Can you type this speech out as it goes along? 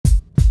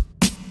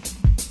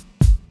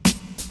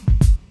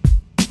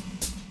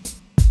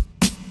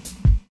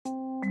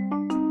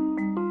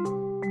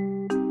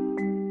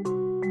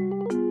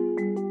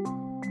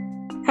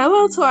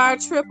Hello to our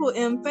Triple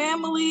M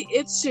family.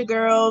 It's your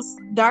girls,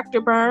 Dr.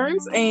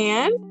 Burns,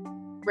 and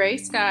Ray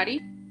Scotty.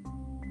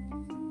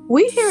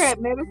 We here at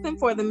Medicine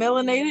for the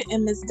Melanated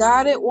and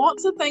Misguided want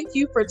to thank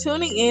you for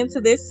tuning in to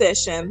this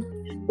session.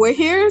 We're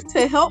here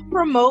to help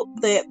promote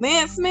the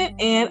advancement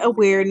and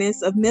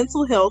awareness of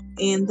mental health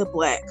in the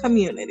Black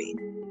community.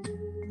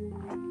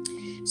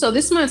 So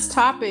this month's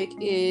topic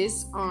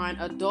is on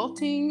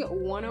Adulting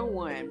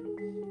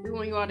 101. We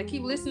want you all to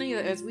keep listening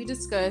as we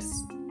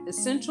discuss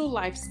essential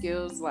life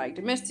skills like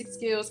domestic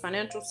skills,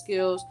 financial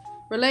skills,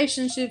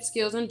 relationship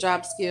skills, and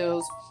job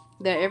skills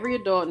that every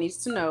adult needs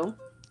to know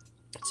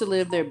to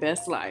live their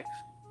best life.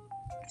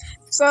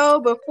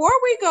 So before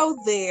we go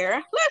there,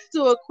 let's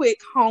do a quick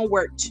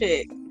homework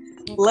check.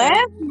 Okay.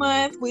 Last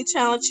month, we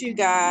challenged you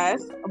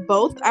guys,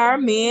 both our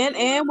men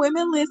and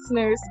women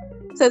listeners,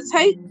 to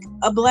take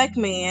a Black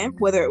man,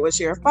 whether it was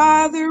your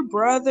father,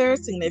 brother,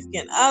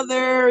 significant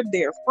other,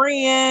 their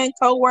friend,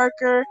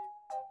 co-worker.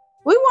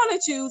 We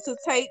wanted you to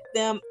take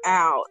them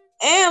out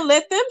and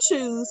let them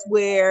choose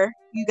where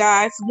you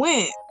guys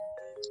went.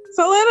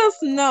 So let us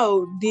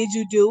know, did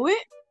you do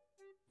it?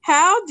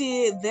 How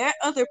did that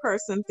other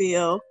person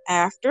feel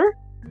after?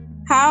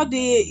 How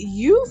did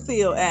you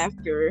feel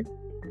after?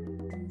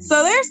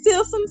 So there's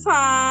still some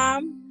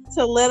time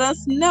to let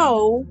us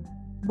know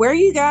where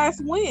you guys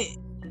went.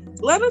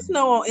 Let us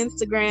know on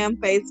Instagram,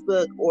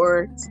 Facebook,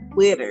 or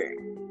Twitter.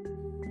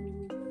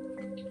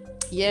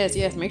 Yes.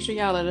 Make sure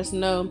y'all let us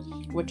know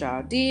what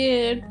y'all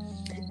did.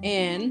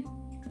 And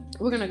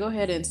we're going to go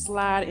ahead and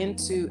slide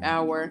into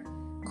our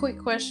quick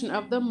question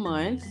of the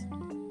month,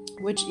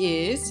 which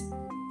is,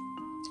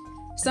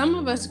 some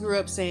of us grew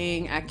up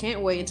saying, I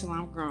can't wait until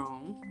I'm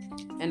grown,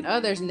 and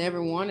others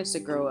never wanted to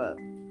grow up.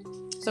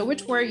 So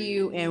which were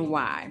you and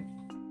why?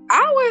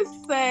 I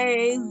would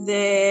say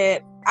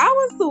that I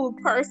was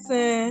the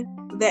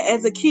person that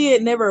as a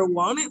kid never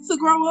wanted to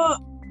grow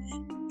up.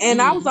 And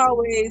I was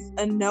always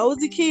a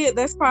nosy kid.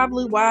 That's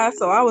probably why.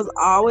 So I was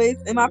always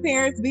in my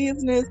parents'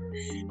 business.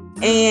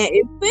 And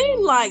it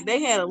seemed like they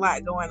had a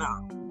lot going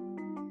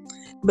on.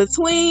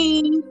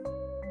 Between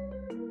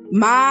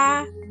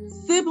my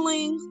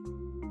siblings,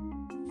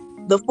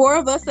 the four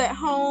of us at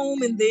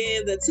home, and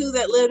then the two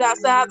that lived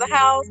outside the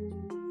house,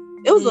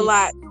 it was a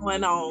lot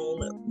going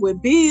on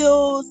with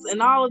bills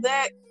and all of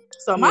that.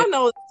 So my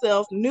nosy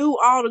self knew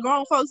all the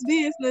grown folks'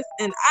 business,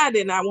 and I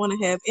did not want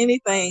to have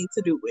anything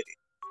to do with it.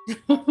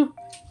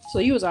 So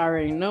you was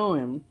already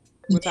knowing.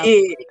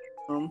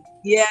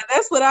 Yeah,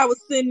 that's what I was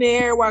sitting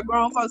there while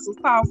grown folks was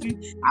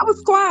talking. I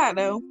was quiet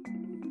though.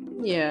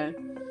 Yeah.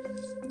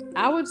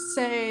 I would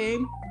say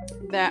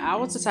that I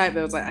was the type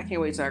that was like, I can't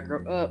wait till I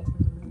grow up.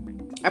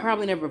 I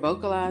probably never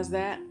vocalized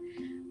that,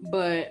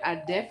 but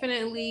I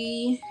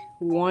definitely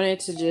wanted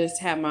to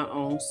just have my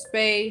own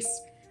space.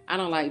 I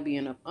don't like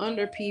being up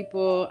under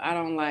people. I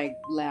don't like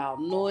loud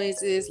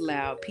noises,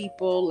 loud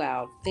people,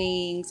 loud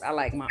things. I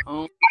like my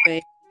own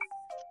space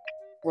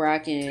where I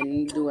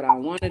can do what I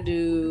want to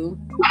do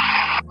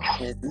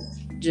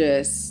and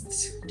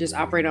just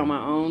operate on my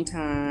own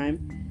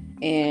time.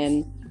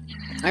 And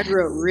I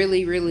grew up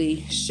really,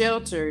 really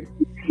sheltered,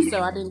 so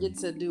I didn't get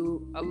to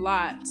do a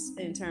lot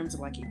in terms of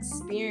like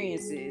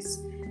experiences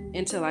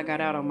until I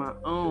got out on my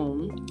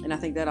own. And I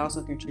think that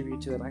also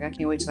contributed to it. Like, I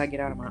can't wait till I get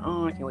out on my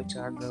own. I can't wait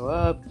till I grow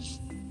up.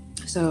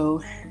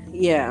 So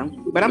yeah,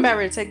 but I'm about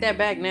ready to take that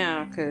back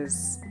now,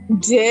 because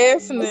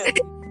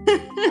definitely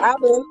I've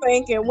been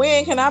thinking,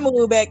 when can I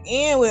move back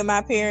in with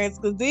my parents?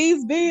 Because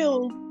these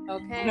bills,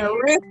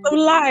 the rest of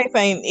life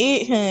ain't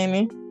it,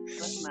 honey.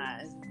 That's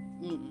not.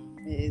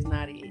 It is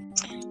not it.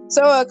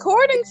 So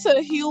according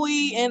to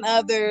Huey and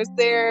others,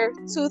 their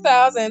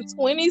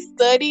 2020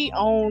 study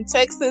on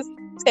Texas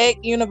Tech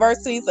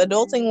University's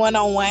Adulting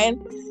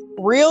 101,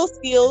 Real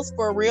Skills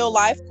for Real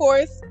Life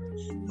course,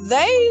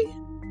 they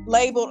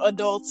labeled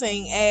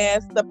adulting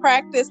as the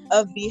practice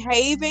of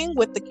behaving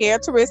with the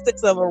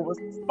characteristics of a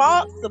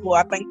responsible,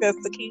 I think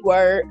that's the key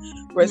word,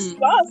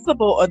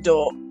 responsible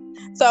adult.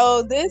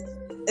 So this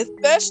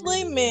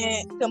especially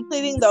meant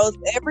completing those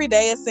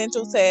everyday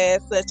essential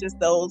tasks, such as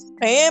those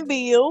paying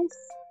bills,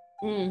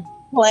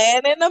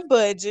 planning a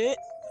budget,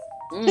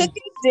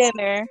 cooking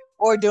dinner,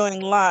 or doing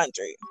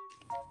laundry.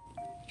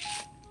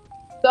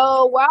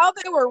 So while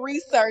they were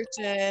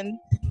researching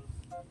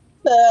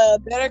to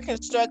better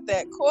construct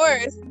that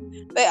course,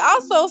 they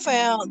also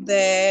found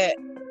that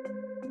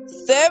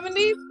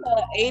 70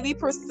 to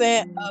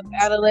 80% of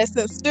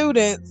adolescent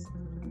students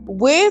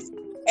with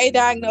a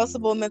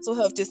diagnosable mental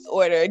health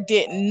disorder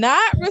did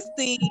not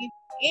receive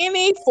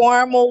any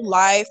formal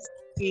life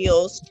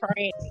skills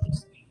training.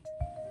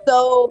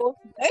 So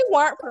they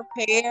weren't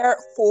prepared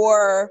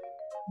for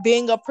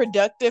being a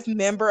productive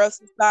member of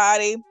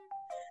society.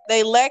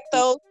 They lacked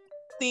those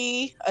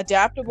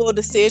adaptable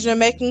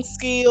decision-making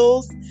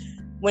skills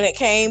when it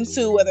came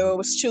to whether it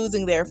was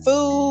choosing their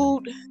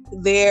food,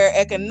 their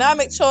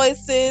economic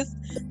choices,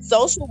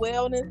 social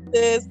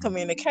wellness,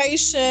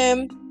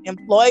 communication,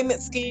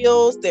 employment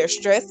skills, their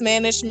stress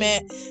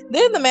management,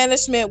 then the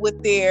management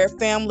with their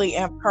family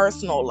and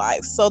personal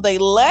life. So they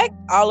lacked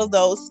all of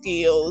those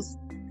skills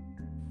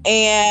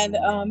And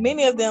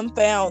many of them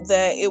found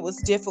that it was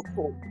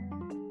difficult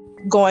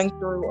going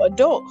through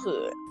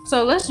adulthood.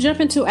 So let's jump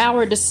into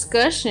our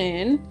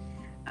discussion.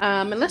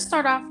 And let's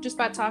start off just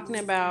by talking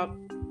about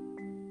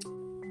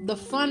the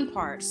fun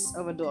parts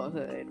of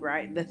adulthood,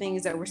 right? The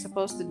things that we're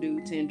supposed to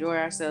do to enjoy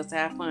ourselves, to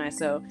have fun.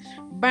 So,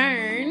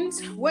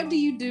 Burns, what do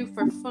you do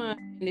for fun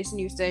in this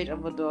new stage of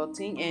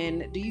adulting?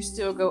 And do you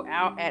still go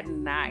out at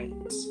night?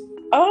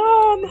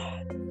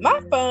 My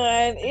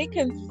fun, it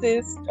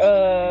consists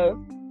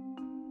of,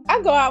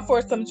 I go out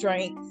for some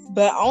drinks,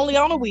 but only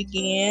on the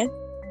weekend.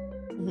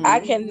 Mm-hmm. I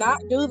cannot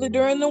do the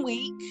during the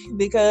week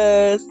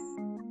because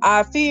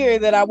I fear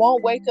that I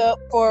won't wake up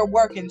for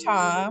working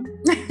time.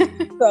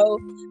 So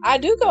I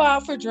do go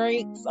out for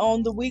drinks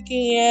on the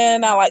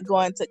weekend. I like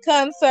going to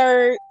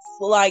concerts,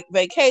 like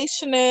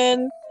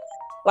vacationing,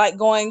 like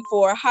going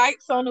for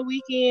hikes on the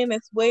weekend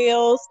as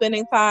well,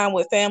 spending time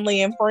with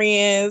family and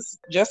friends,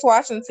 just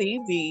watching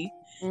TV.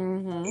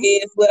 Mm-hmm.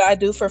 Is what I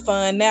do for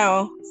fun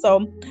now.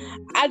 So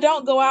I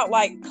don't go out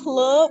like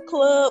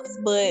clubs,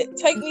 but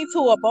take me to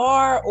a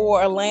bar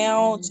or a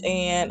lounge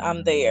and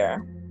I'm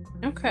there.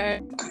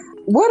 Okay.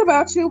 What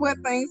about you? What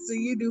things do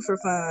you do for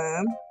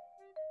fun?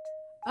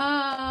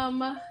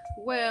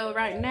 Well,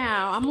 right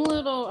now I'm a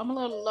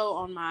little low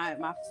on my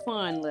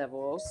fun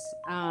levels,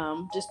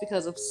 just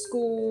because of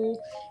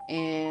school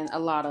and a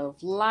lot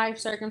of life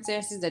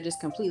circumstances that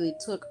just completely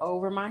took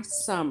over my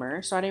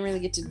summer. So I didn't really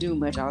get to do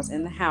much. I was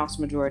in the house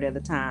majority of the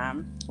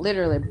time,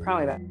 literally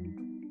probably about.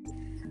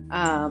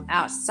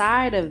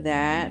 Outside of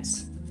that,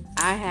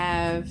 I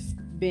have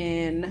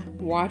been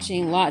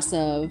watching lots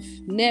of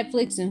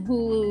Netflix and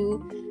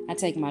Hulu. I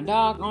take my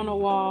dog on a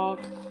walk.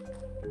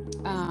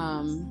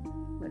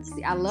 Let's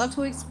see. I love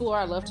to explore.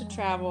 I love to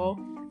travel.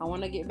 I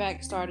want to get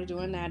back started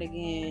doing that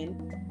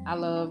again. I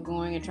love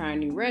going and trying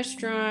new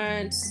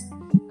restaurants.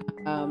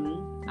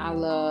 I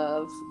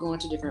love going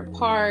to different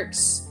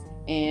parks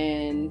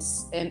and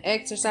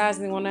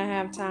exercising when I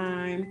have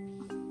time.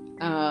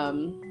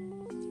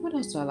 What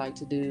else do I like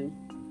to do?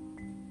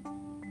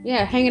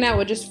 Yeah, hanging out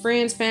with just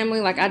friends,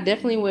 family. Like I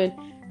definitely would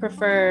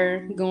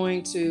prefer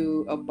going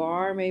to a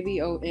bar,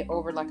 maybe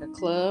over like a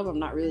club. I'm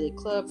not really a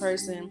club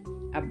person.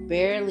 I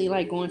barely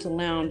like going to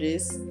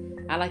lounges.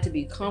 I like to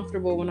be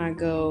comfortable when I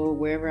go,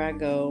 wherever I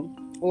go,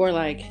 or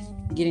like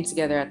getting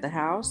together at the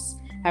house,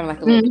 having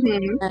like a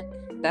little.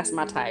 That's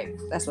my type.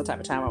 That's what type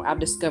of time I've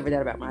discovered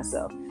that about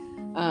myself.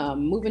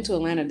 Moving to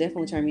Atlanta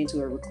definitely turned me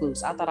into a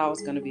recluse. I thought I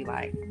was gonna be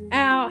like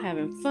out,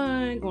 having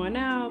fun, going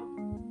out.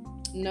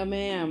 No,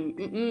 ma'am.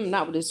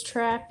 Not with this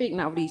traffic,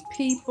 not with these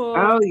people.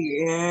 Oh,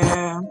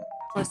 yeah.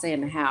 I want to stay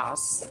in the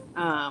house.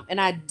 And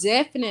I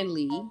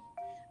definitely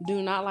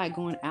do not like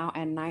going out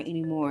at night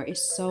anymore.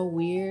 It's so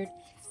weird.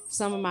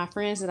 Some of my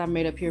friends that I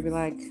made up here be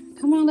like,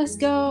 come on, let's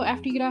go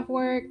after you get off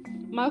work.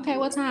 I'm like, okay,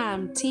 what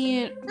time?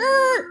 10?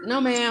 No,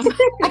 ma'am.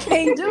 I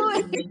can't do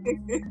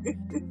it.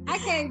 I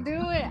can't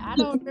do it. I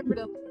don't remember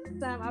the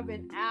last time I've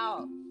been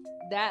out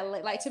that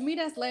late. Like, to me,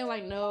 that's late.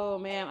 Like, no,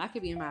 ma'am, I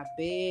could be in my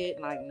bed.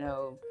 Like,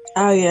 no.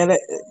 Oh, yeah,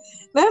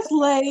 that's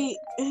late.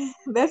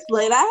 That's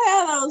late. I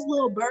had those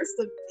little bursts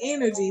of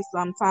energy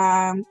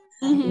sometimes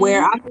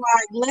where I'm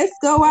like, let's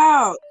go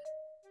out.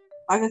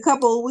 Like a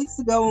couple of weeks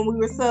ago when we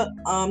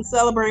were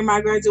celebrating my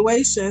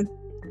graduation,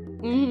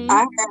 I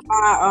had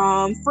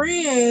my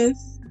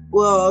friends,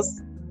 well,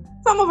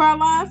 some of our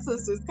line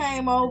sisters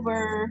came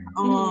over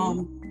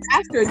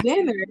after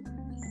dinner,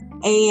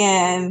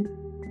 and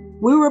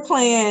we were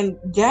playing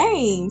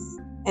games.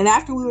 And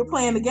after we were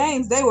playing the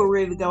games, they were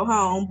ready to go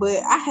home.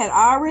 But I had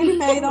already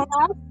made on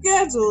our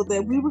schedule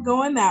that we were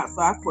going out,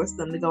 so I forced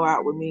them to go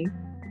out with me.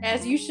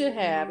 As you should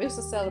have. It's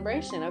a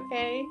celebration,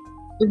 okay?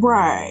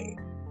 Right.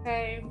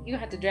 Okay, you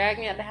have to drag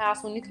me out the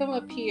house when you come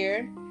up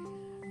here.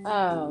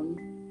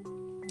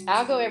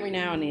 I'll go every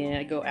now and then.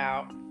 I go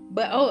out,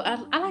 but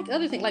I like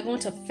other things, like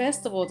going to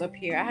festivals up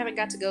here. I haven't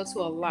got to go to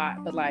a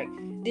lot, but like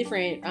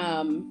different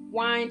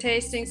wine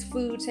tastings,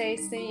 food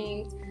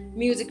tastings,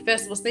 music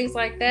festivals, things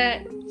like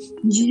that.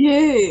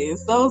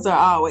 Yes, those are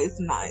always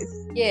nice.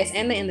 Yes,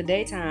 and in the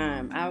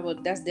daytime,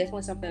 that's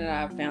definitely something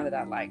that I've found that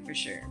I like for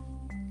sure.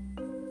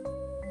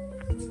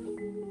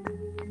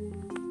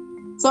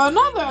 So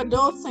another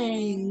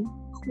adulting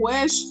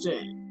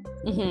question.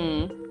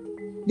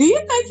 Do you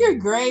think you're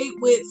great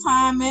with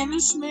time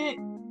management?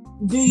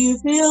 Do you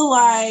feel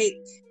like,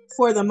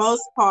 for the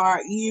most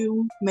part,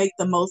 you make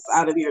the most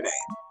out of your day?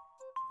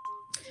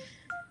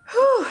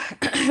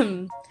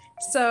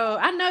 So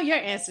I know your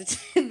answer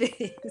to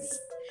this.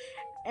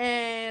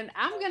 And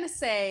I'm going to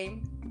say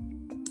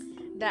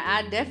that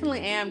I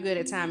definitely am good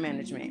at time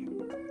management.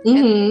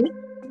 And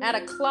add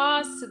a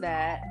clause to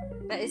that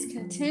is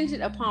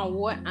contingent upon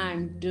what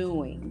I'm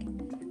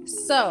doing.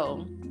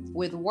 So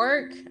with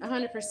work,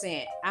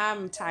 100%,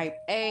 I'm type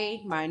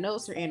A. My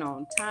notes are in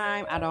on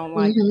time. I don't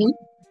like,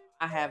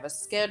 I have a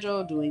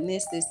schedule doing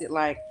this,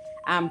 like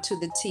I'm to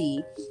the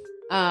T.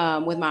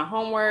 With my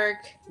homework,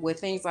 with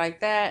things like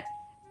that,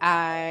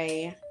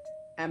 I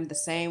am the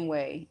same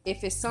way.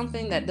 If it's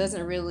something that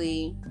doesn't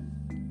really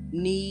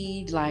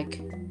need,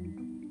 like,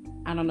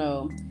 I don't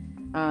know,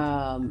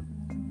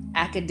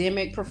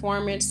 academic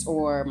performance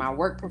or my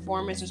work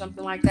performance or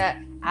something like that,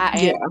 I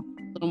Yeah. am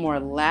a little more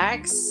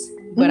lax.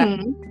 But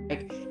Mm-hmm.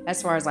 like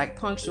as far as like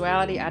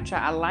punctuality,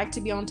 I like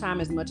to be on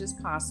time as much as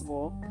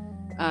possible.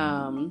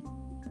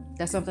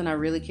 That's something I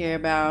really care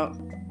about.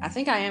 I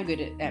think I am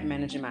good at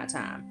managing my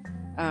time.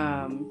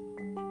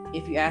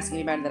 If you ask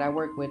anybody that I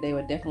work with, they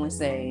would definitely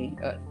say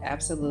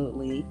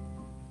absolutely.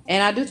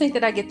 And I do think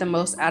that I get the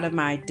most out of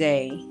my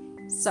day.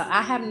 So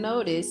I have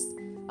noticed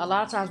a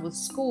lot of times with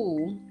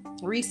school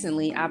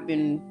recently, I've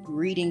been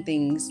reading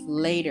things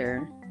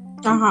later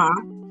Uh-huh.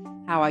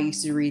 how I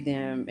used to read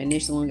them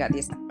initially when we got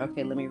this.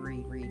 Okay, let me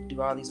read,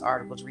 do all these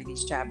articles, read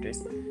these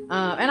chapters.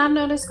 And I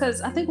noticed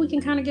because I think we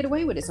can kind of get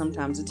away with it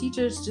sometimes. The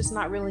teacher's just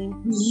not really.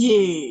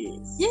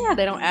 Yes. Yeah,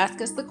 they don't ask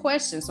us the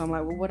question. So I'm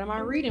like, well, what am I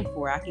reading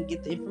for? I can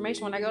get the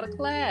information when I go to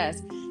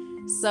class.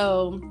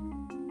 So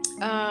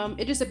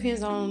it just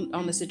depends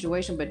on the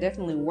situation, but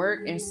definitely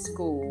work and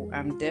school.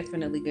 I'm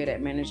definitely good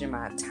at managing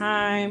my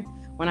time.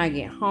 When I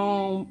get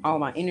home, all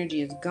my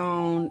energy is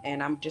gone,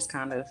 and I'm just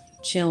kind of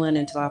chilling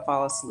until I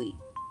fall asleep.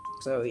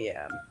 So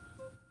yeah.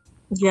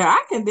 Yeah,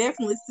 I can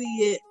definitely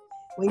see it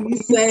when you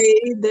say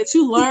that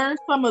you learn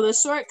some of the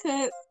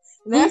shortcuts.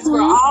 And that's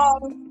for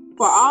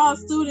all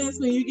students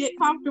when you get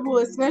comfortable,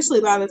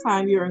 especially by the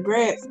time you're in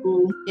grad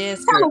school.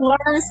 Yes, Kind girl. of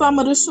learn some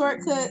of the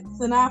shortcuts,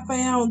 and I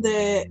found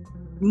that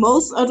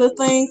most of the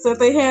things that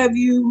they have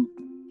you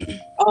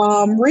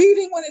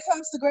reading when it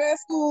comes to grad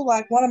school,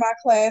 like one of my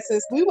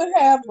classes, we would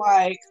have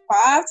like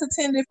 5 to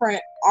 10 different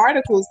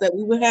articles that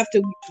we would have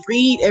to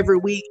read every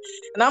week.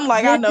 And I'm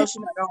like, I know she's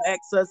not gonna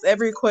ask us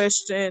every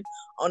question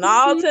on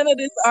all 10 of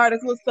these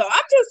articles. So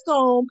I'm just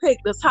gonna pick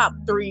the top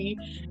 3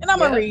 and I'm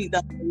gonna read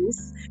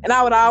those. And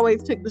I would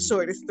always pick the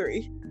shortest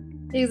 3.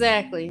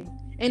 Exactly.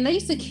 And they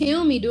used to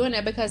kill me doing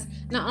that because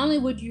not only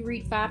would you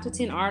read 5 to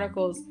 10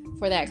 articles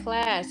for that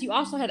class, you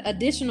also had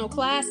additional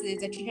classes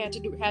that you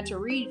had to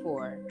read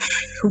for.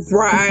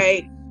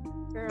 Right.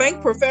 Girl. Bank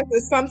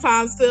professors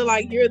sometimes feel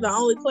like you're the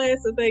only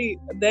class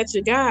that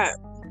you got.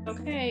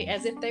 Okay,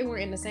 as if they were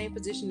in the same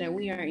position that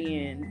we are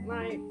in.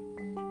 Like,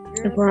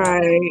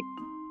 right.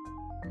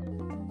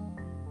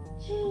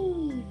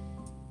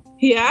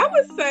 Yeah, I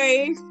would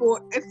say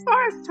for as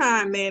far as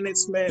time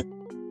management,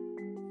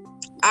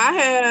 I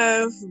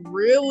have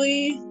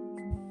really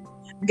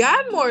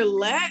gotten more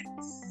lax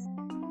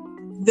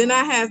than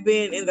I have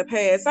been in the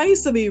past. I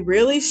used to be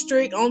really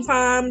strict on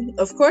time.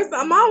 Of course,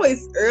 I'm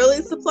always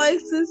early to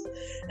places,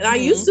 and I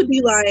used to be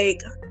like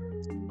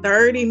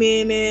 30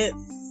 minutes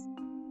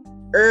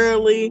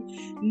early.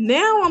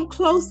 Now I'm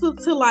closer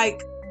to like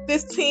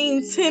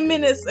 10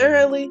 minutes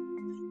early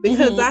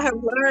because I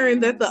have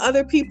learned that the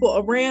other people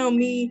around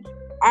me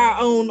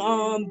are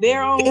on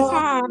their own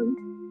time.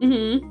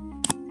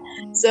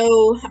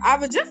 So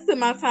I've adjusted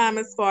my time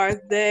as far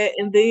as that.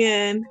 And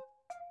then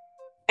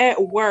at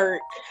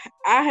work,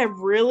 I have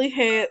really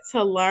had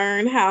to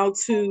learn how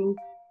to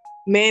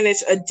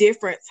manage a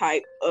different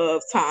type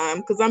of time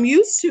because I'm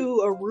used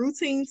to a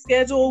routine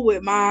schedule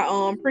with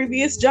my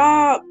previous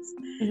jobs.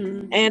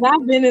 And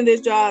I've been in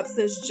this job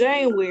since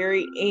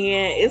January,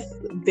 and it's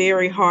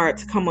very hard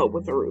to come up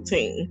with a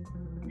routine.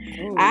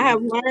 I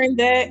have learned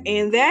that,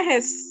 and that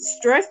has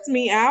stressed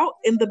me out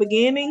in the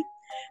beginning.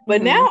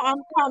 But now I'm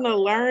kind of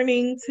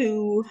learning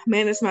to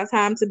manage my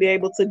time to be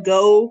able to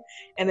go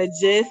and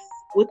adjust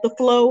with the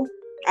flow.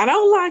 I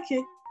don't like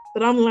it,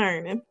 but I'm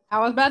learning. I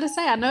was about to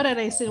say, I know that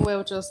ain't sitting well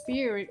with your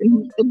spirit.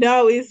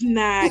 No, it's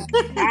not.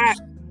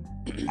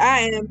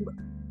 I am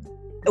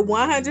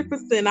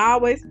 100%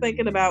 always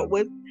thinking about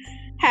what's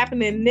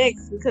happening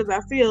next because I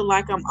feel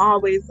like I'm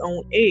always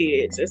on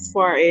edge as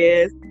far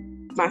as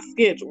my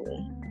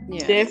schedule.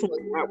 Yeah.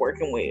 Definitely not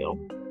working well.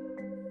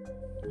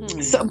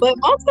 So, but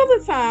most of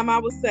the time, I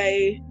would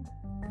say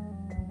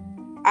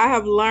I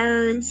have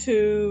learned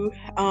to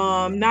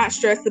not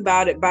stress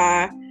about it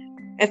by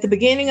at the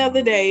beginning of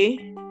the day,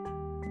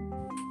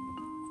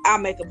 I'll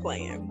make a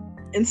plan.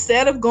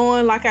 Instead of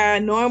going like I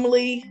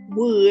normally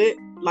would,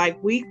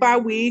 like week by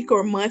week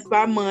or month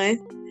by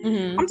month,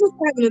 I'm just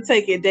having to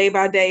take it day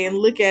by day and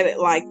look at it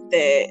like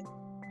that.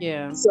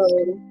 Yeah. So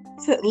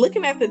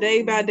looking at the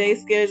day by day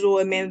schedule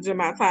and managing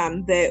my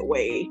time that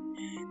way.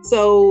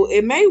 So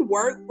it may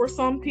work for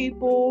some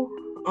people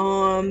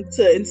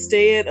to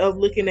instead of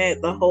looking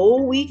at the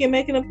whole week and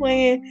making a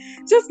plan,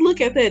 just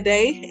look at that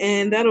day,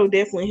 and that'll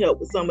definitely help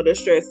with some of the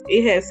stress.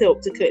 It has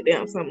helped to cut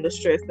down some of the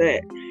stress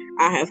that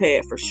I have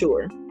had for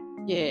sure.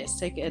 Yes,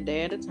 take it a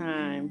day at a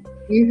time.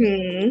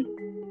 Mm-hmm.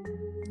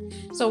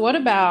 So what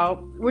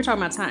about, we're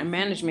talking about time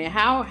management.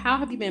 How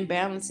have you been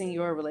balancing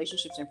your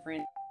relationships and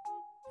friends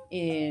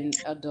in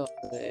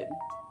adulthood?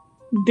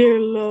 Dear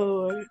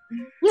Lord.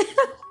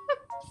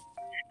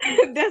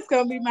 That's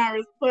gonna be my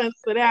response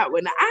to that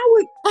one. I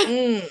would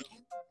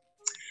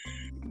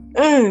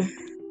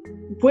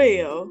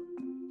well,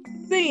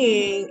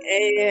 seeing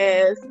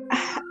as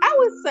I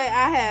would say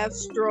I have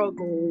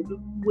struggled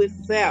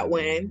with that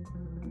one.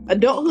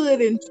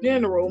 Adulthood in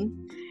general,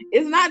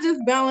 it's not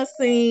just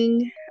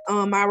balancing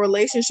my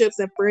relationships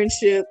and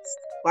friendships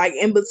like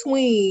in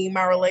between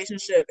my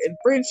relationship and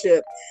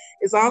friendship,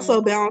 is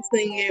also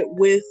balancing it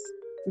with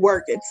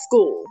work and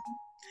school.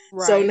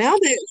 Right. So now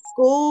that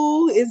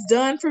school is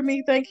done for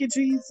me, thank you,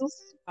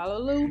 Jesus.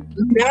 Hallelujah.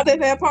 Now that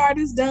that part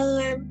is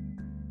done,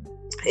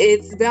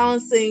 it's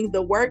balancing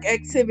the work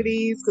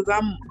activities because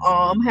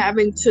I'm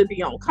having to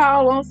be on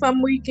call on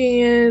some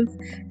weekends,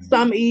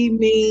 some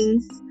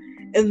evenings,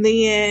 and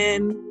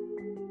then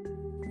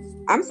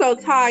I'm so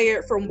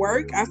tired from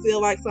work. I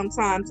feel like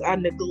sometimes I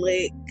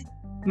neglect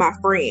my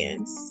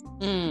friends.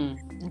 Okay.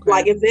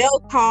 Like if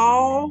they'll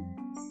call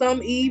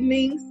some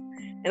evenings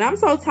and I'm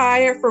so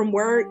tired from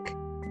work,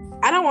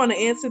 I don't want to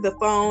answer the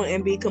phone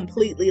and be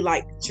completely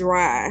like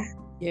dry.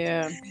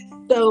 Yeah.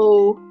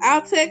 So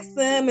I'll text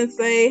them and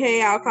say,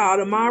 hey, I'll call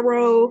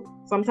tomorrow.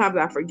 Sometimes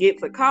I forget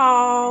to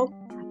call.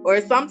 Or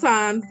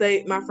sometimes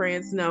my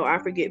friends know I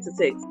forget to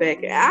text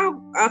back.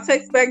 I'll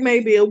text back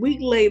maybe a week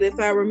later if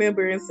I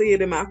remember and see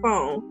it in my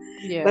phone.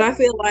 Yeah. But I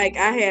feel like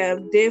I have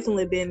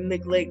definitely been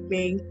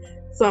neglecting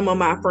some of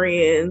my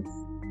friends,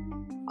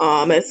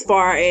 as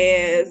far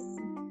as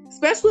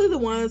especially the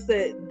ones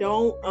that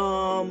don't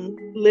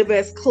live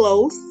as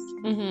close,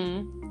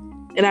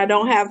 and I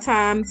don't have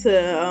time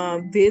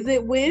to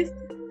visit with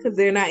because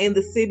they're not in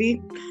the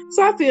city.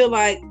 So I feel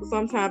like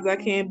sometimes I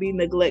can be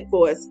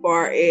neglectful as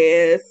far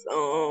as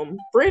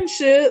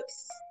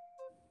friendships,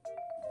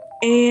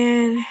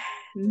 and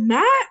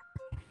not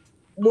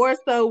more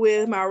so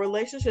with my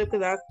relationship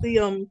because I see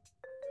them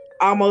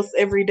almost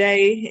every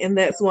day, and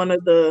that's one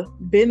of the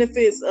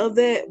benefits of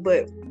that.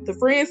 But the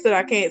friends that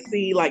I can't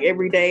see like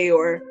every day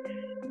or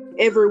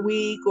every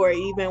week or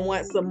even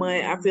once a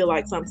month, I feel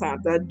like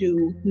sometimes I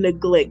do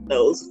neglect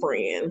those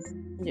friends.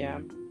 Yeah.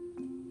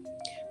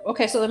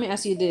 Okay, so let me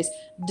ask you this.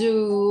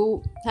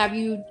 Have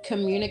you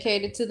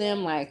communicated to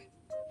them like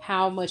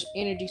how much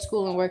energy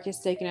school and work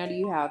has taken out of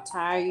you, how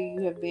tired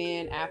you have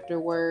been after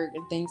work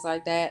and things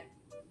like that?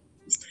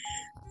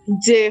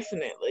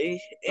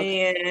 Definitely.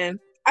 Okay. And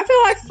I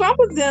feel like some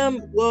of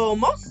them, well,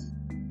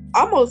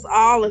 almost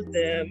all of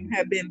them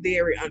have been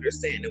very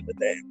understanding with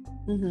that.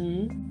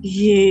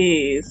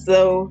 Yeah.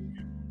 So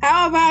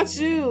how about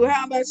you?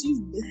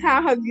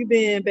 How have you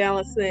been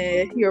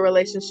balancing your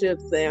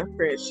relationships and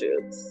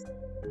friendships?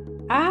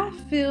 I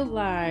feel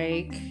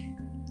like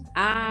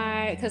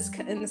because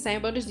in the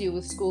same boat as you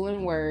with school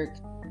and work,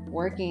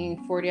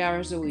 working 40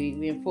 hours a week,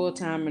 being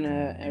full-time in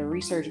a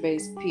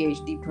research-based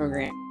PhD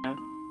program,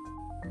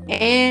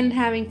 and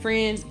having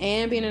friends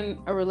and being in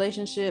a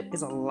relationship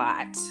is a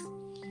lot.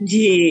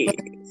 Yes.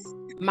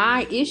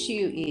 My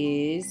issue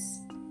is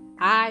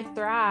I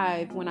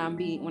thrive when I'm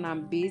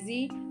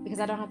busy because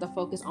I don't have to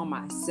focus on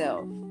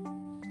myself.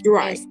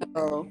 Right. And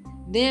so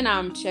then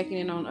I'm checking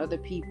in on other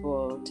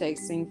people,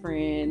 texting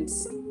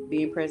friends,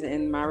 being present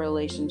in my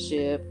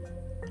relationship,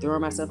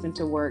 throwing myself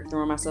into work,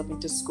 throwing myself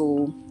into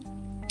school.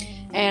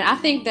 And I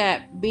think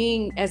that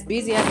being as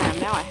busy as I am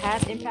now, it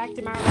has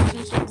impacted my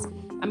relationships.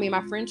 I mean,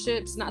 my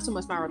friendships, not so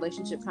much my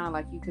relationship, kind of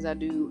like you, because I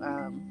do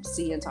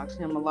see and talk to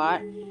him a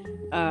lot.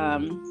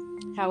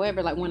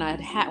 However, like when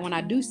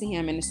I do see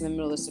him and it's in the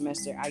middle of the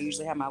semester, I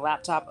usually have my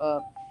laptop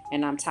up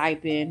and I'm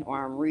typing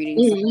or I'm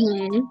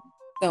reading.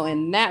 So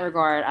in that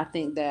regard, I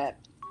think that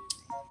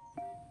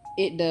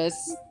it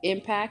does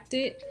impact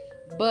it,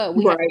 but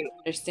we have to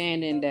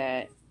understanding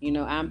that,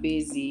 I'm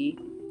busy,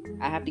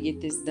 I have to get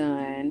this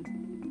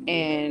done,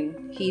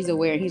 and he's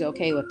aware and he's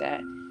okay with that.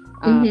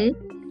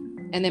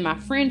 And then my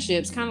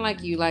friendships, kind of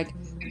like you, like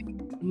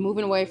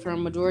moving away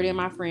from majority of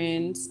my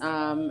friends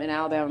in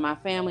Alabama, my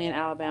family in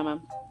Alabama.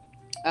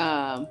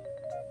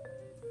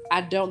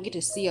 I don't get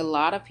to see a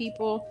lot of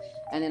people,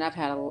 and then I've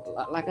had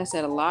like I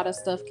said, a lot of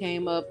stuff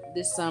came up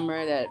this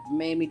summer that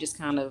made me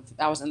just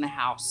I was in the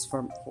house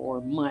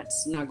for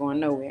months, not going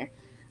nowhere.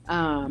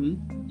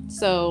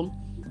 So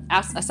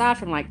aside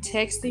from like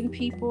texting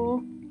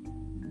people,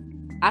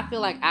 I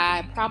feel like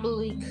I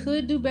probably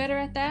could do better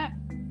at that.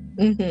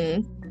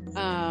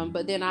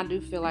 But then I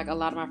do feel like a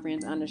lot of my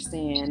friends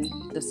understand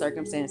the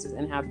circumstances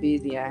and how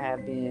busy I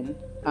have been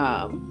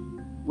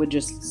with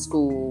just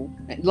school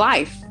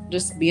life,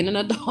 just being an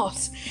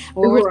adult.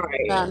 What we're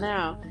talking about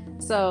now.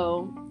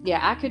 So yeah,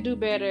 I could do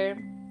better,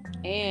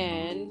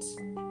 and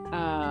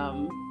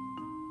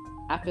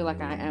I feel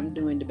like I am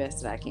doing the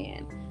best that I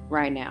can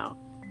right now.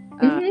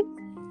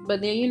 But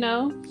then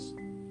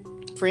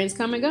friends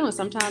come and go, and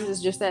sometimes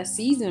it's just that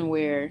season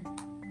where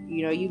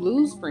you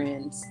lose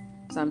friends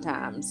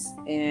sometimes,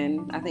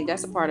 and I think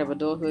that's a part of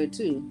adulthood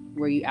too,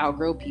 where you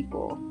outgrow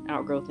people,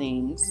 outgrow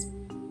things.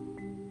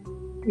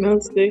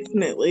 Most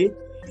definitely.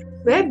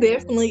 That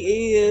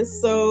definitely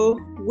is. So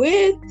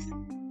with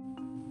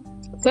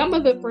some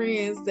of the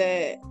friends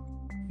that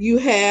you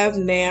have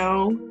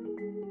now,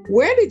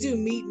 where did you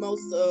meet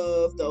most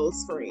of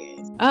those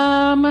friends?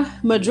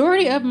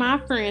 Majority of my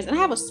friends, and I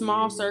have a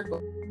small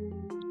circle.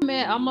 I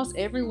met almost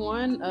every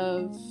one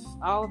of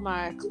all of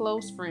my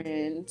close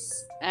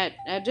friends at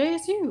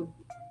JSU,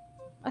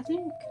 I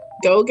think.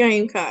 Go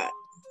Gamecocks.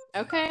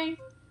 Okay.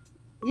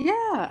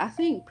 Yeah, I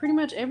think pretty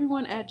much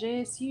everyone at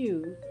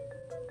JSU.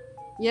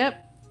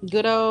 Yep.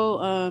 Good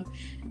old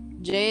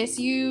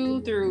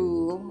JSU,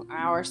 through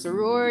our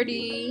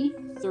sorority,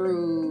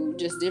 through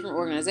just different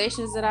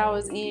organizations that I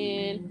was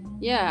in.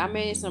 Yeah, I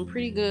made some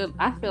pretty good,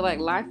 I feel like,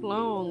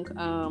 lifelong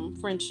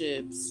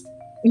friendships.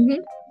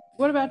 Mm-hmm.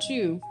 What about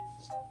you?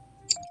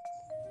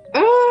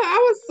 I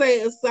would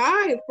say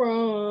aside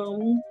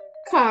from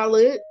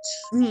college,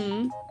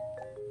 Mm-hmm.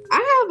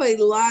 I have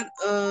a lot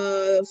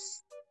of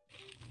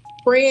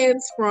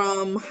friends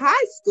from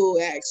high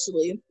school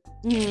actually.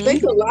 I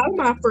think Mm-hmm. a lot of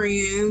my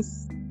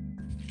friends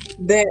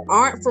that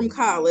aren't from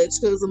college,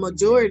 because the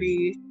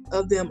majority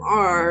of them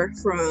are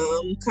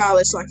from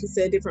college, like you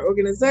said, different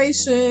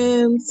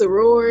organizations,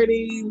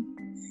 sorority,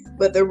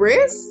 but the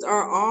rest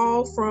are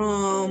all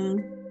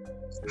from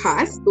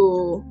high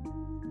school.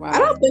 I Wow.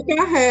 don't think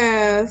I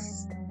have,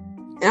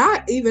 and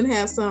I even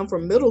have some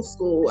from middle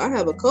school. I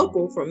have a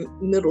couple from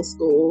middle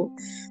school,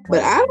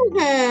 but Wow. I don't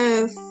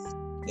have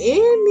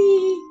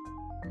any.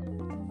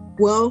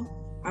 Well,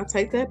 I'll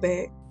take that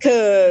back.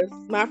 Because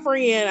my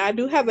friend, I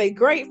do have a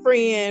great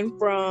friend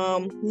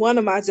from one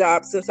of my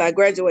jobs since I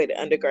graduated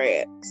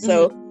undergrad.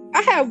 So Mm-hmm.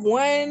 I have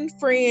one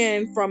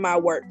friend from my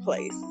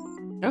workplace.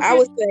 I Okay.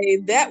 would say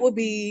that would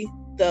be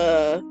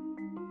the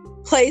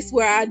place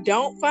where I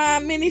don't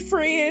find many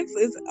friends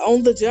is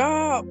on the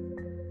job.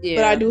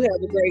 But I Yeah. do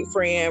have a great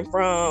friend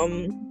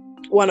from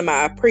one of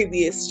my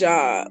previous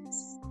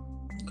jobs.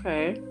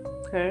 Okay.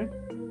 Okay.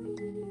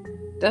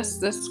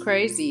 That's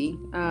crazy.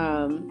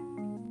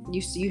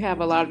 You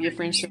have a lot of your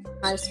friends from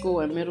high school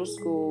and middle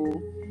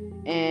school,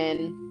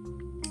 and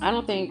I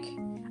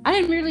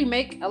didn't really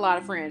make a lot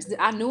of friends.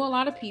 I knew a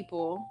lot of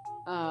people.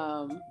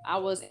 I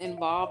was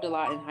involved a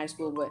lot in high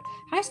school, but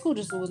high school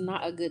just was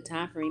not a good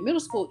time for me. Middle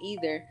school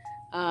either.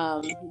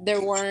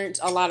 There weren't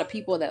a lot of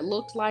people that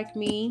looked like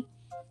me.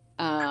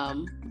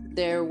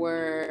 There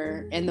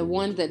were, and the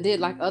ones that did,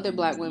 like other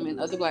black women,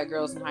 other black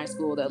girls in high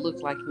school that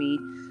looked like me,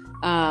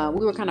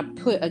 we were kind of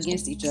put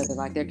against each other.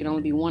 Like there can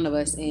only be one of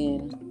us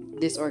in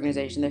this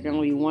organization. There can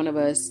only be one of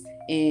us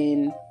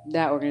in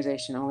that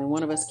organization. Only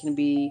one of us can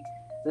be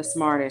the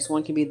smartest.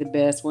 One can be the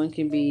best. One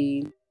can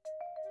be.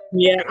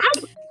 Yeah,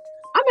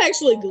 I'm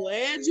actually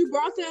glad you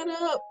brought that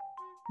up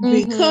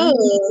Mm-hmm.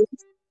 because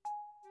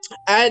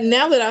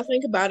now that I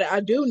think about it, I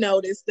do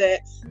notice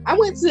that I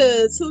went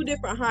to two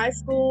different high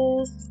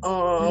schools.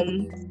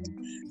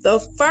 The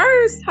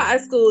first high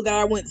school that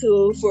I went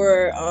to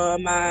for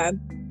my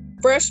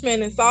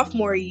freshman and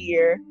sophomore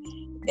year,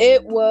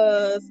 it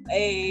was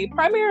a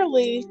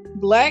primarily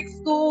black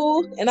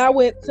school, and I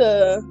went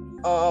to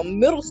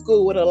middle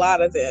school with a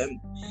lot of them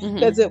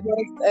because Mm-hmm. it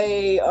was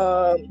a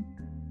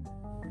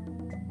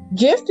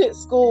gifted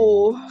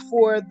school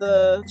for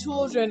the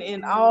children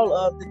in all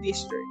of the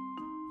districts.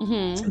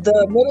 Mm-hmm.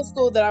 The middle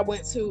school that I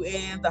went to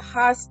and the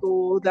high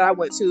school that I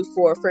went to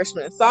for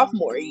freshman and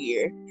sophomore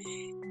year.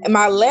 In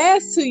my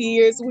last 2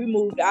 years, we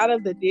moved out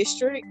of the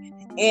district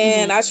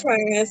and Mm-hmm. I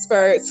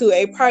transferred to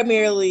a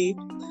primarily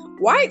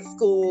white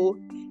school.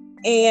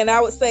 And I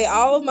would say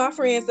all of my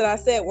friends that I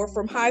said were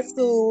from high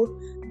school.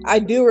 I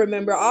do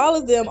remember all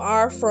of them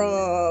are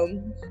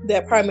from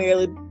that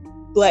primarily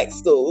black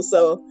school.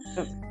 So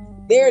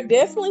there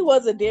definitely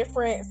was a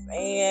difference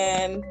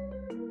in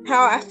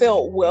how I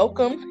felt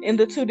welcome in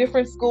the two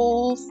different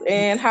schools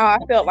and how I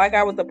felt like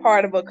I was a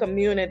part of a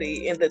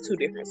community in the two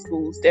different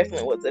schools.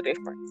 Definitely was a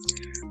difference.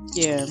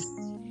 Yeah,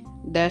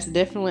 that's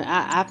definitely.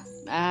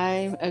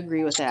 I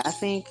agree with that. I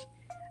think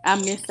I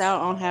missed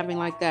out on having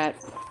like that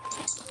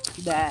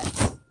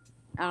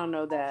I don't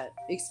know, that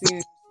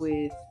experience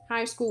with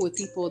high school with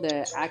people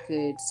that I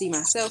could see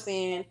myself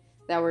in,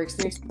 that were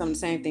experiencing some of the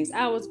same things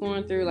I was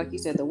going through. Like you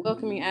said, the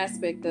welcoming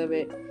aspect of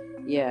it.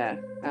 Yeah,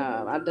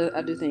 I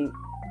do think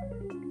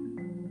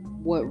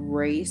what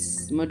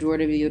race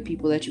majority of the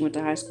people that you went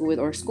to high school with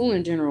or school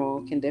in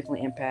general can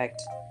definitely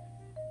impact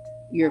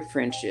your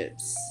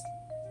friendships.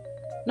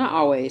 Not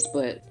always,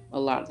 but a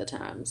lot of the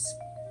times.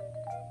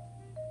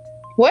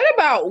 What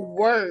about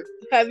work?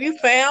 Have you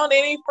found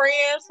any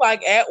friends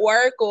like at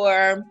work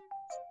or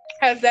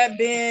has that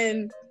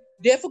been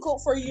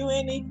difficult for you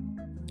any?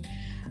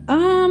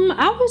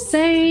 I would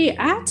say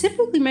I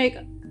typically make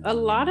a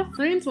lot of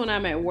friends when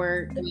I'm at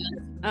work.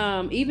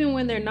 Even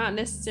when they're not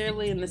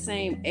necessarily in the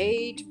same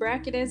age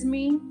bracket as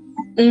me,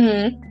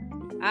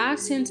 Mm-hmm. I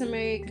tend to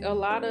make a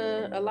lot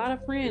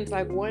of friends.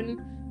 Like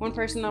one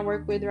person I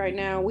work with right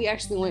now, we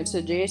actually went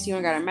to JSU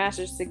and got our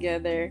masters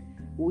together.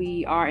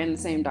 We are in the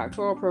same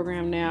doctoral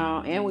program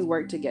now, and we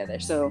work together.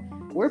 So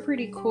we're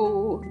pretty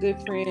cool, good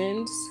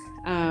friends.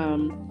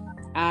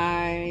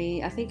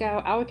 I think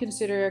I would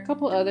consider a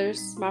couple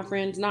others my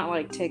friends, not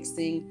like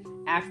texting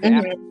after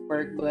Mm-hmm.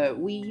 work, but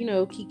we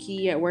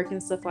kiki at work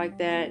and stuff like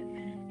that.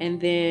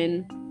 And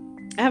then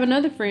I have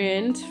another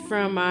friend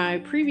from my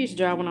previous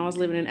job when I was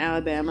living in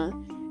Alabama,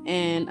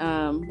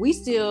 and we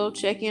still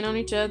check in on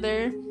each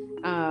other.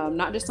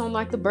 Not just on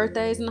like the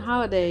birthdays and the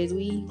holidays.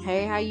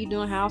 Hey, how you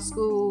doing? How's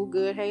school?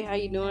 Good. Hey, how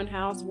you doing?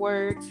 How's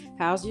work?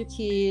 How's your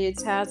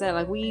kids? How's that?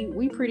 Like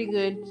we pretty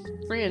good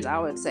friends, I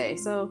would say.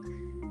 So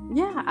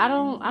yeah, I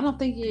don't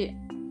think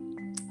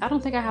I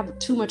don't think I have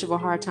too much of a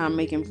hard time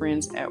making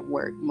friends at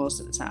work most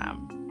of the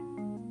time.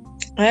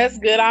 That's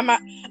good. I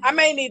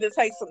may need to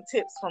take some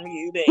tips from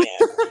you then.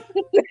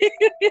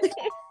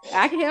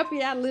 I can help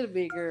you out a little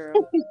bit, girl.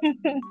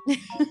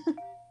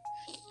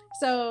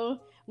 So,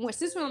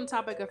 since we're on the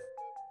topic of,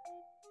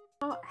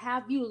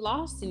 have you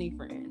lost any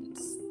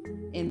friends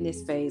in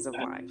this phase of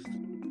life?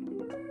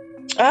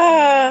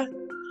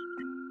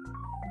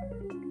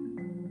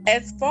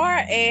 As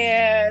far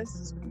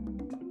as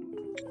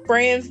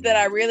friends that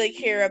I really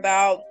care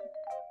about,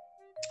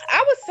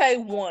 I would say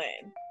one.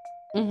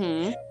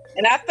 Mm-hmm.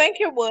 And I think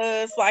it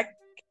was like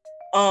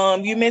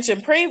you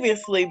mentioned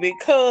previously,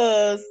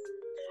 because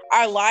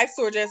our lives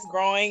were just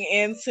growing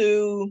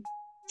into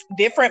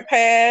different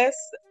paths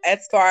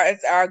as far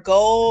as our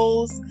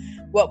goals,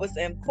 what was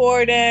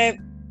important.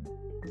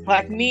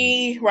 Like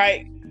me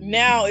right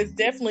now is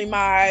definitely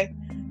my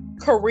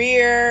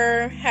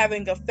career,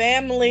 having a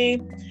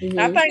family. Mm-hmm.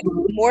 I think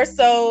more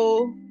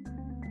so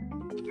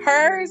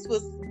hers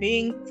was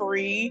being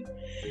free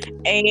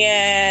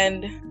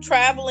and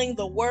traveling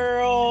the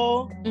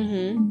world,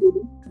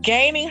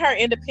 gaining her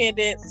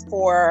independence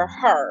for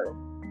her.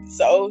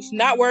 So she's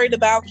not worried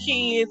about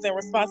kids and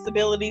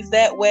responsibilities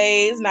that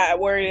way. She's not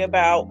worried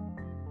about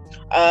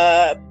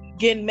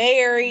getting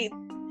married,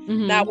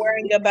 not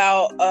worrying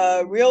about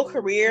a real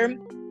career.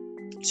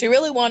 She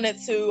really wanted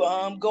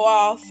to go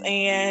off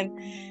and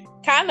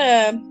kind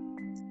of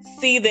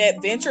see the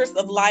adventures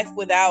of life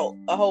without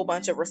a whole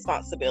bunch of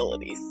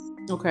responsibilities.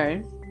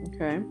 Okay.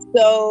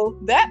 So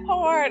that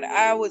part,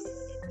 I would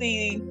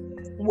see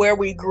where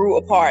we grew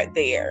apart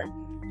there.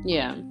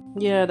 Yeah,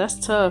 that's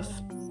tough.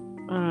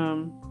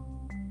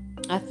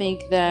 I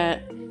think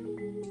that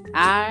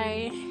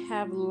I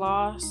have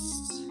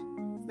lost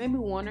maybe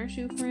one or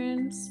two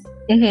friends.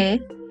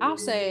 I'll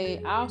say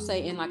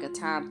in like a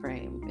time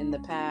frame in the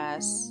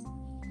past,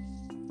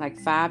 like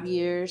 5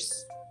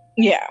 years.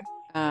 Yeah.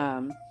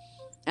 And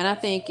I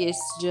think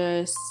it's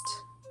just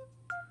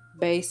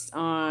based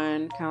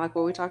on kind of like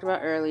what we talked about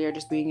earlier,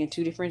 just being in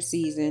two different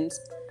seasons.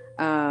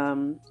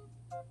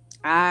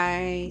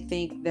 I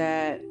think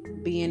that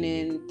being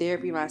in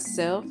therapy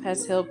myself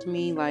has helped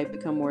me like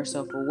become more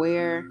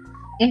self-aware.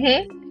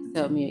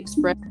 Helped me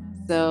express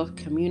myself,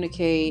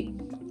 communicate,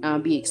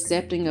 be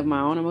accepting of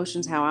my own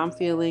emotions, how I'm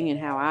feeling and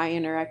how I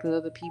interact with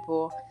other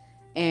people.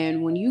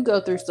 And when you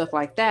go through stuff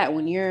like that,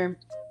 when you're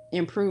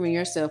improving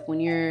yourself, when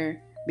you're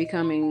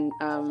becoming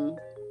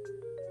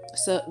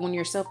when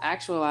you're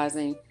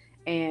self-actualizing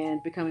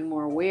and becoming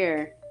more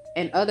aware,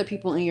 and other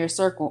people in your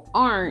circle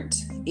aren't,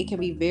 it can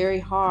be very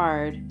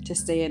hard to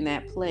stay in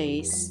that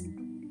place.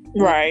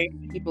 Right.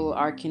 People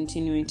are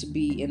continuing to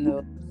be in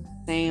the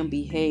same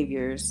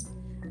behaviors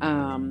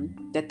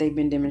that they've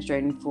been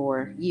demonstrating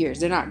for years.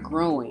 They're not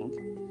growing.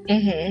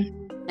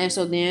 And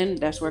so then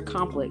that's where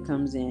conflict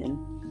comes in.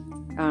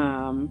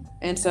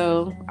 And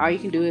so all you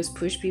can do is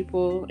push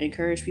people,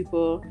 encourage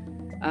people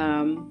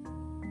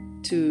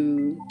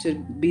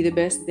to be the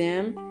best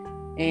them.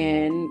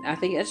 And I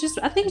think it's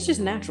just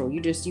natural.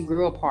 You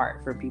grow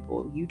apart from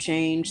people. You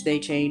change, they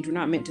change. We're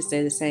not meant to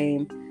stay the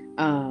same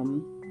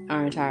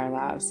our entire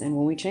lives. And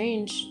when we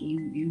change,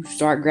 you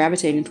start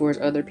gravitating towards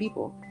other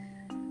people.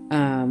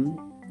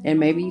 And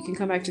maybe you can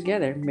come back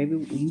together. Maybe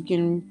you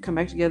can come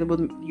back together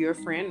with your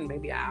friend, and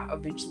maybe I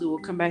eventually will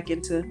come back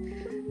into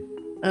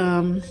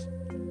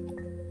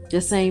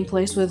the same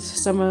place with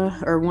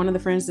or one of the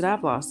friends that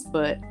I've lost.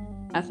 But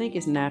I think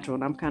it's natural,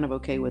 and I'm kind of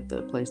okay with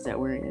the place that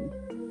we're in.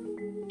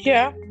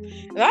 Yeah,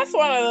 and that's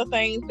one of the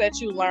things that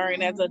you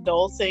learn as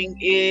adulting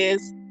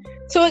is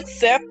to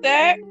accept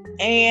that,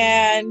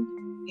 and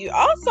you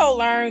also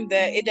learn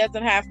that it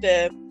doesn't have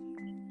to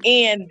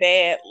end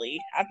badly.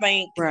 I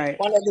think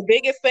one of the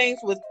biggest things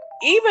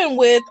even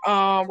with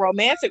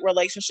romantic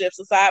relationships,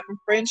 aside from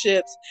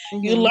friendships,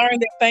 you learn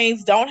that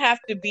things don't have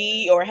to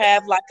be or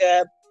have like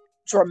a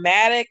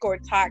dramatic or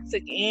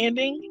toxic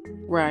ending.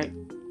 Right.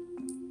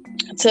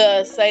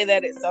 To say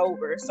that it's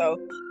over. So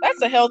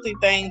that's a healthy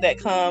thing that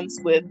comes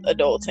with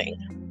adulting.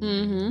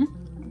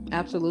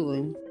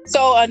 Absolutely.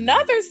 So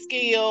another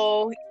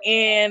skill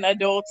in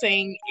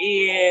adulting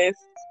is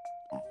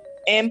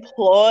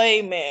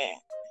employment.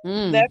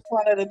 That's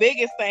one of the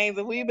biggest things,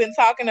 and we've been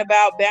talking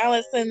about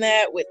balancing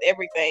that with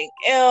everything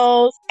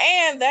else,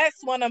 and that's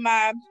one of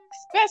my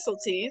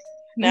specialties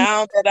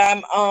now that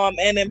I'm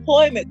an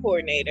employment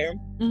coordinator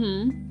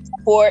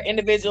for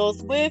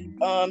individuals with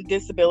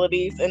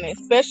disabilities, and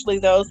especially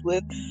those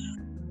with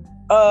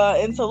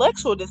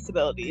intellectual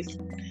disabilities.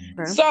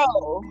 Okay.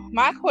 So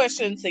my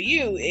question to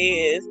you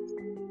is,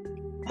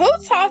 who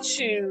taught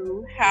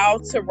you how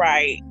to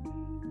write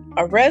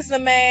a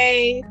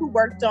resume? Who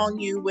worked on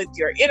you with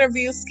your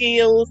interview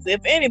skills, if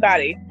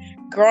anybody,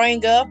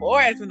 growing up or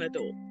as an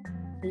adult?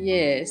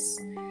 Yes.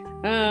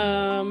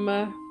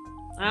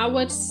 I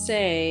would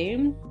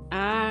say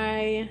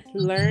I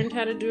learned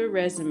how to do a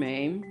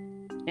resume,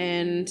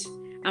 and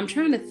I'm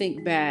trying to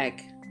think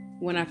back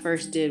when I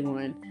first did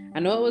one. I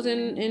know it was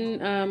in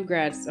not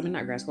grad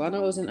school. I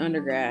know it was in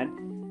undergrad.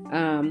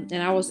 And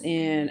I was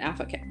in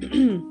Alpha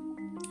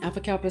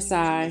Kappa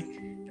Psi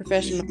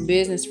professional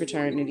business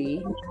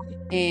fraternity,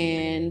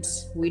 and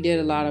we did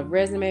a lot of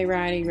resume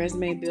writing,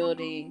 resume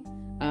building,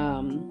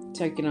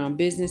 taking on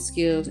business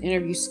skills,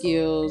 interview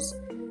skills,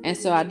 and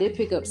so I did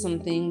pick up some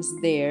things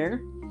there.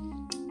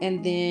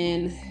 And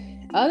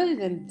then, other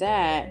than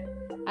that,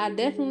 I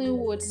definitely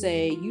would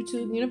say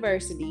YouTube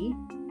University.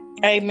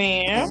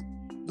 Amen.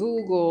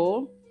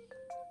 Google.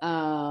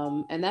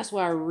 And that's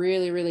where I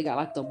really, really got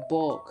like the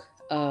bulk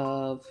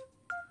of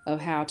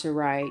how to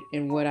write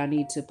and what I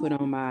need to put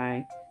on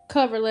my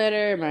cover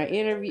letter, my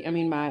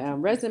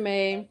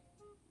resume,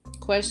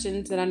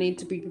 questions that I need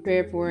to be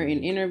prepared for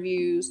in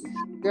interviews.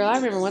 Girl, I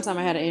remember one time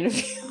I had an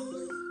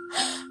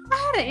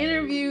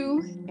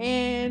interview.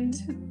 And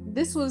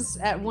this was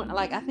at one,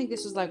 like, I think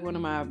this was like one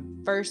of my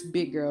first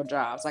big girl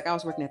jobs. Like, I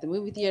was working at the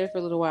movie theater for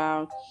a little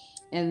while,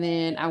 and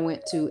then I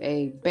went to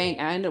a bank.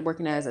 I ended up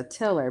working as a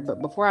teller,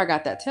 but before I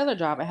got that teller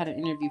job, I had an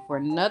interview for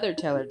another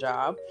teller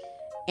job,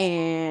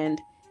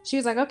 and she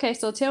was like, okay,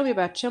 so tell me a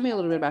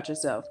little bit about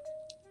yourself.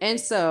 And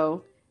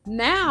so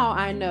now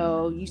I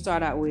know you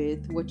start out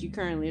with what you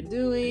currently are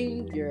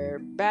doing, your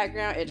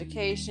background,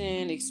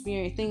 education,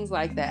 experience, things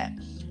like that.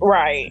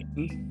 Right.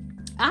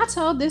 I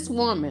told this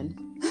woman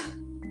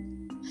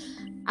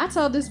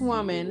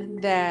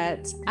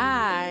that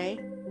I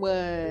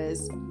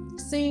was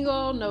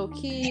single, no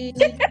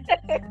kids.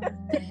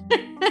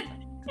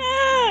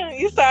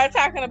 You started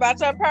talking about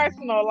your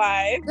personal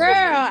life. Girl,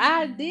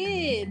 I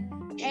did.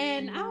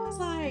 And I was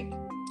like,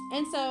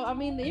 and so, I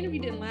mean, the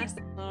interview didn't last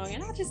that long.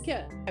 And I just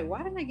kept, like,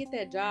 why didn't I get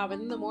that job? And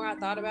then the more I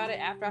thought about it,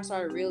 after I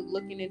started really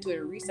looking into it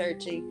and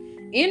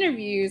researching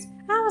interviews,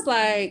 I was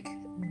like,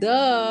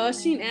 duh,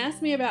 she didn't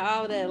ask me about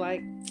all of that.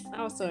 Like,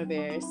 I was so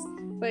embarrassed.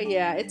 But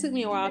yeah, it took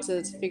me a while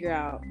to figure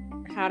out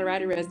how to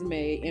write a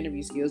resume,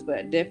 interview skills,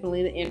 but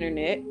definitely the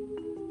internet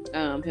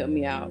helped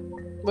me out.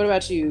 What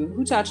about you?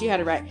 Who taught you how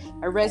to write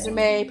a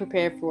resume,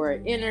 prepare for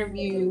an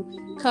interview,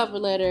 cover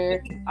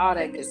letter, all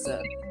that good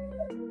stuff?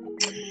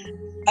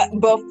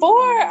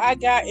 Before I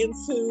got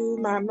into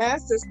my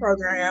master's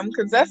program,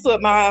 because that's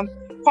what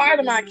part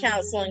of my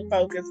counseling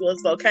focus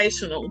was,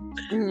 vocational.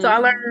 Mm-hmm. So I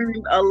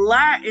learned a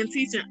lot in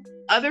teaching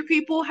other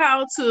people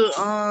how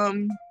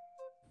to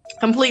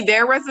complete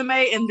their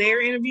resume and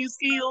their interview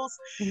skills.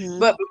 Mm-hmm.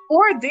 But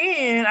before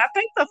then, I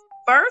think the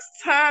first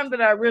time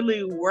that I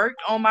really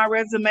worked on my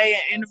resume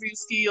and interview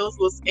skills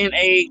was in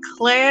a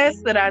class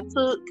that I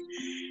took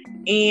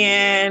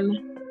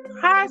in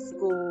high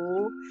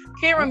school.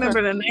 Can't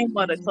remember the name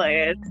of the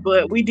class,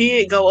 but we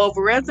did go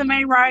over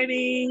resume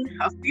writing,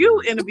 a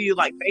few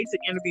basic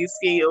interview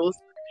skills.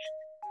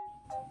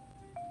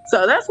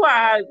 So that's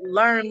why I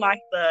learned like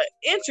the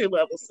entry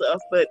level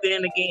stuff. But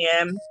then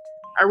again,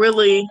 I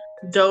really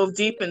dove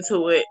deep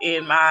into it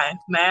in my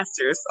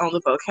master's on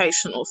the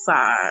vocational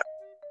side.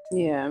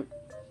 Yeah.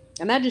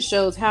 And that just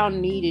shows how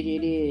needed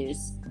it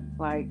is.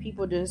 Like, you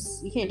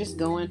can't just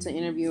go into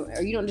interview,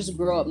 or you don't just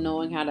grow up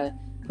knowing how to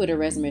put a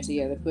resume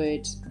together,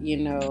 put,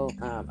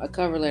 a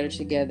cover letter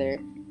together,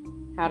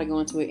 how to go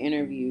into an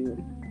interview.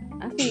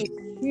 I think,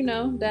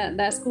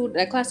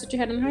 that class that you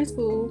had in high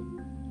school,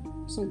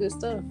 some good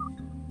stuff.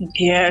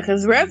 Yeah,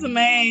 because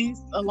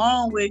resumes,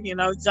 along with,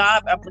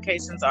 job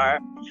applications, are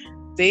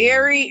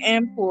very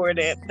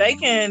important. They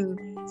can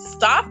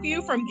stop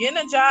you from getting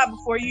a job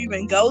before you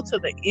even go to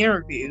the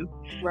interview.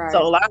 Right.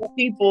 So a lot of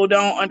people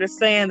don't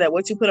understand that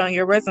what you put on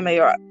your resume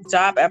or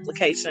job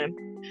application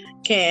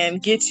can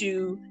get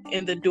you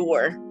in the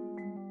door.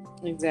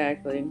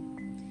 Exactly.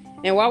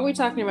 And while we're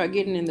talking about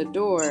getting in the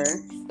door,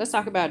 let's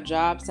talk about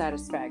job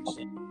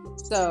satisfaction.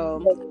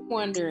 So I'm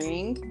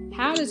wondering,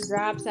 how does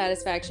job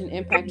satisfaction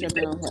impact your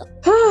mental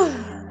health?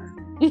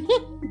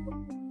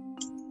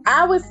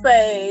 I would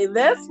say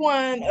that's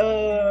one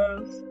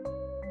of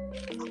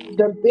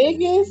the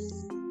biggest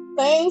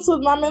things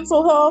with my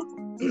mental health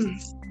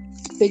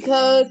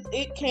because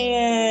it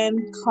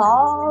can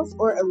cause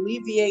or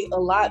alleviate a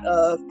lot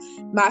of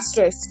my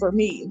stress for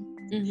me.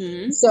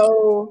 Mm-hmm.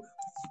 So,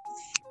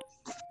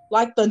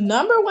 like, the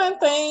number one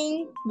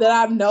thing that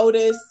I've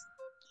noticed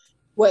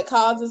what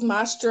causes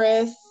my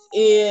stress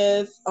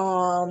is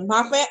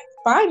my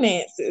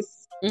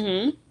finances.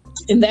 Mm-hmm.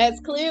 And that's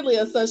clearly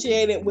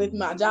associated with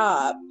my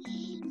job.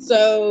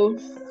 So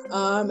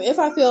if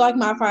I feel like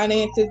my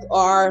finances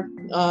are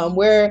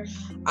where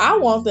I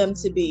want them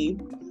to be,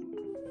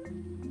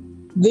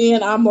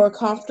 then I'm more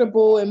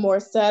comfortable and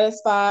more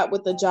satisfied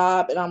with the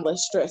job, and I'm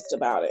less stressed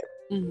about it.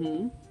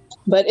 Mm-hmm.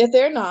 But if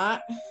they're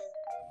not,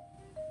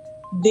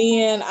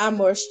 then I'm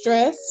more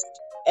stressed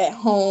at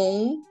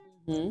home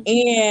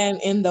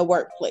and in the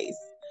workplace.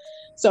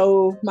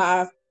 So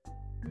my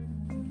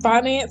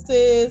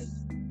finances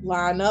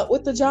line up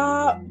with the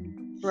job.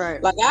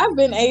 Right. Like, I've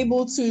been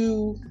able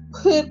to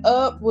put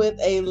up with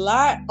a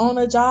lot on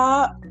a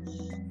job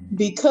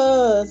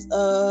because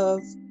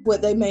of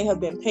what they may have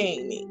been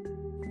paying me.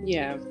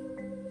 Yeah.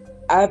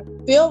 I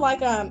feel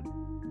like I'm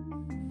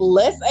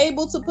less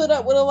able to put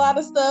up with a lot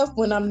of stuff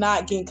when I'm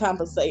not getting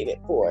compensated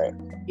for it.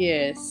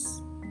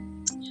 Yes.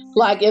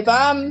 Like, if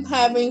I'm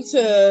having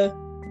to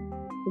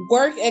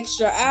work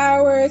extra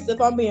hours, if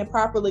I'm being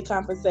properly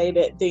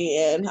compensated,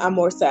 then I'm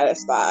more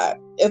satisfied.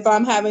 If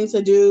I'm having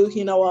to do,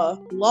 a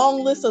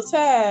long list of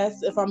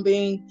tasks, if I'm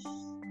being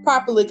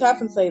properly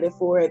compensated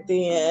for it,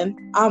 then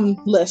I'm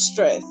less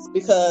stressed,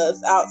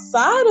 because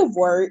outside of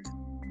work,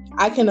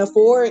 I can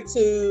afford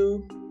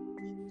to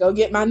go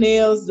get my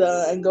nails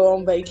done, go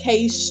on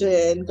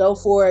vacation, go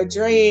for a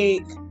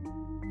drink,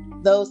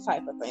 those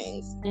type of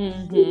things.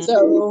 Mm-hmm.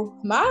 So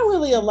mine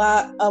really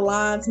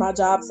aligns my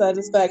job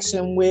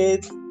satisfaction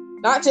with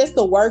not just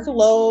the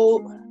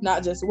workload,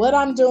 not just what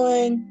I'm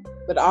doing,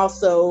 but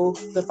also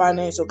the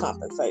financial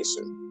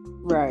compensation.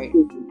 Right.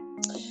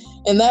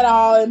 And that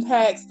all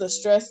impacts the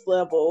stress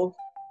level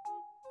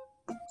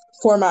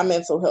for my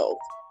mental health.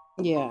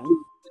 Yeah.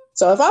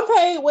 So if I'm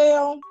paid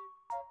well,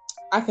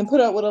 I can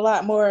put up with a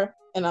lot more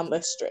and I'm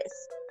less stressed.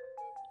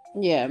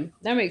 Yeah,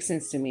 that makes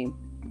sense to me.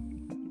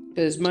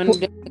 Because money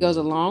definitely goes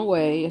a long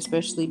way,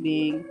 especially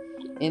being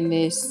in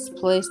this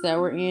place that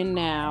we're in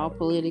now,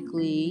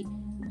 politically,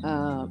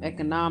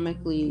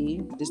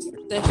 economically, this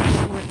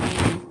recession we're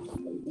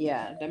in.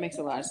 Yeah, that makes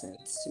a lot of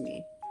sense to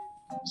me.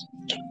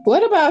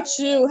 What about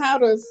you? How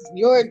does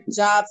your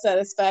job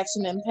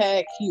satisfaction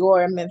impact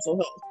your mental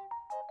health?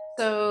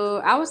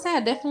 So I would say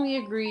I definitely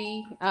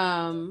agree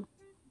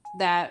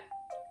that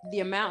the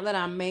amount that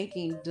I'm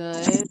making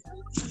does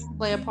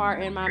play a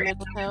part in my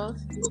mental health,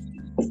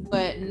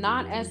 but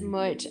not as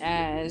much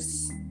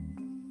as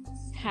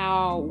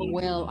how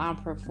well I'm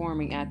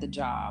performing at the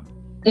job.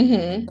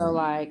 Mm-hmm. So,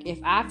 like, if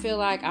I feel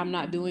like I'm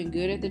not doing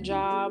good at the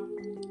job,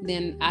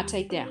 then I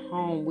take that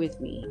home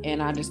with me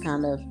and I just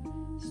kind of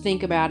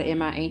think about it in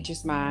my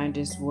anxious mind.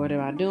 Just what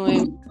am I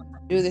doing?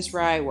 Do this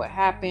right? What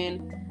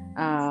happened?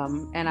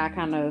 And I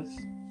kind of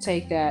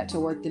take that to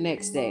work the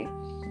next day.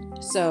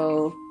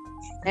 So,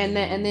 and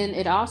then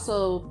it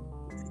also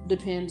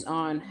depends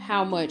on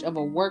how much of a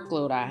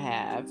workload I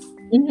have.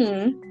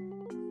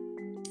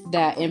 Mm-hmm.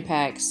 That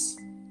impacts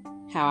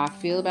how I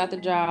feel about the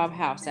job,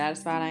 how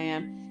satisfied I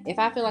am. If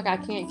I feel like I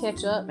can't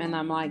catch up and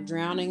I'm like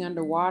drowning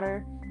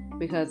underwater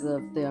because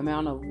of the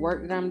amount of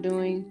work that I'm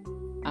doing,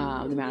 the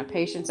amount of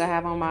patients I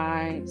have on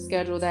my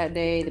schedule that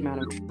day, the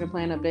amount of treatment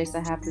plan updates I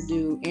have to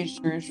do,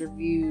 insurance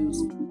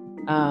reviews,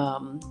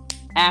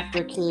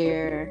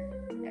 aftercare,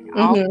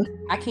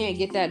 Mm-hmm. I can't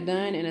get that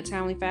done in a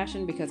timely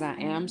fashion because I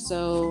am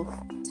so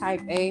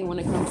type A when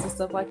it comes to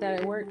stuff like that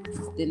at work,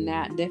 then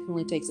that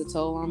definitely takes a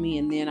toll on me,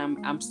 and then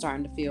I'm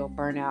starting to feel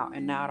burnout,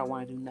 and now I don't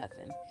want to do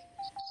nothing.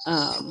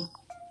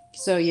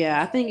 So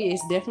yeah, I think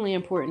it's definitely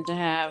important to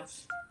have,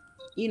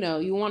 you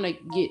want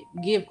to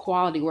give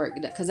quality work,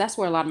 because that's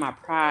where a lot of my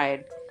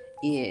pride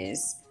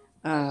is,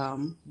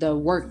 the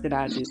work that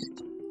I do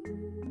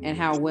and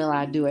how well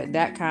I do it.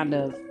 That kind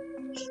of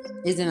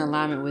is in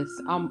alignment with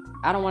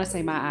I don't want to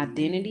say my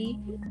identity,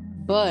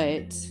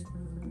 but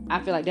I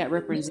feel like that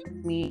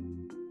represents me,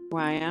 who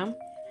I am.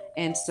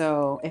 And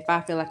so if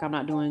I feel like I'm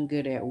not doing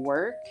good at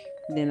work,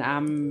 then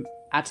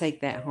I take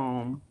that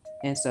home,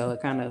 and so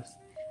it kind of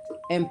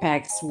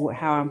impacts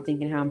how I'm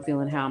thinking, how I'm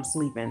feeling, how I'm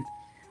sleeping.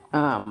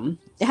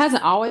 It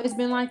hasn't always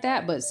been like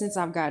that, but since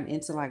I've gotten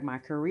into like my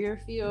career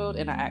field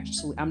and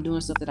I'm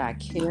doing stuff that I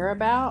care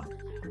about,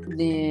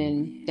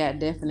 then that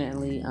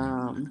definitely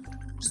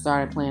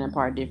started playing a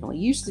part differently.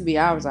 Used to be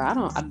I was like,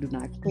 I do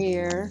not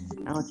care.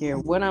 I don't care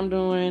what I'm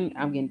doing.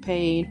 I'm getting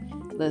paid.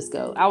 Let's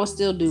go. I would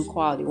still do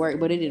quality work,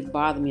 but it didn't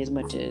bother me as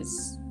much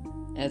as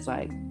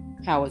like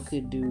how it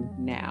could do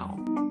now.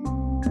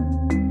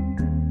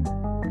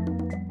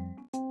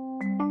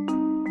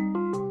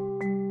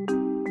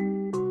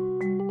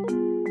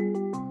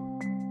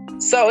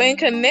 So, in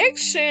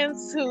connection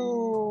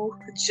to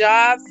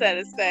job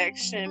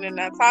satisfaction, and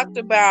I talked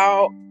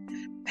about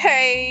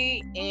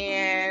pay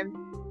and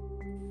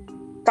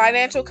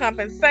financial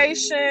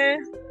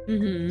compensation.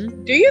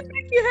 Mm-hmm. Do you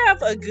think you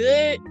have a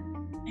good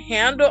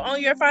handle on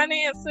your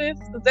finances?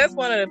 Because that's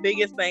one of the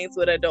biggest things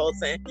with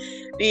adulting.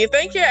 Do you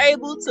think you're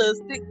able to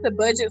stick to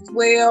budgets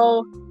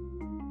well?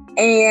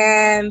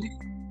 And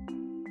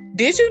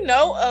did you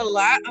know a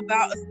lot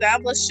about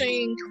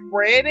establishing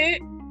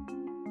credit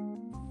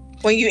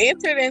when you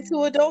entered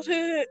into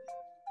adulthood?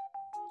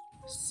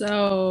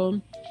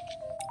 So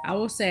I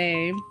will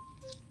say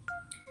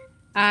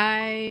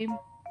I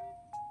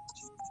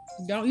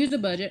don't use a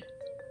budget,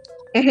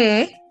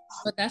 Mm-hmm.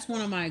 but that's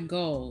one of my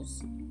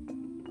goals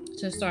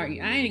to start.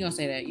 I ain't gonna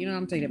say that.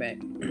 I'm taking it back.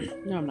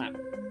 No, I'm not.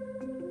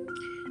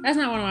 That's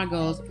not one of my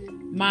goals.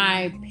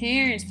 My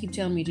parents keep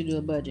telling me to do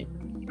a budget.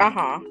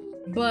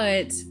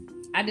 But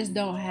I just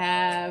don't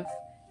have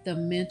the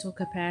mental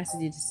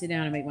capacity to sit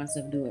down and make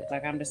myself do it.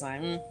 Like, I'm just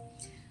like,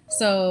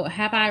 So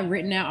have I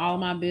written out all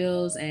my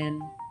bills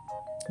and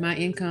my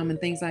income and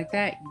things like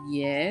that?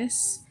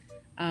 Yes.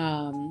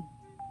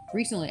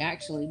 Recently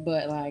actually,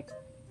 but like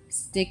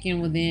sticking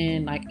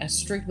within like a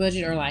strict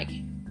budget, or like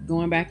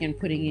going back and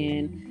putting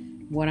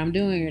in what I'm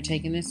doing or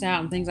taking this out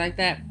and things like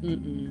that.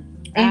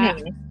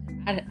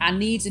 I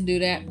need to do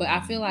that, but I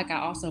feel like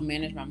I also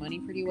manage my money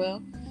pretty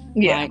well.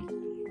 Yeah. Like,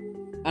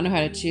 I know how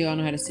to chill. I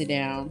know how to sit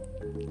down.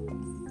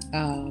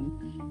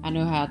 I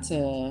know how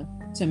to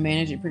to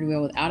manage it pretty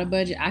well without a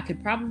budget. I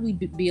could probably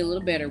be a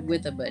little better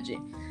with a budget.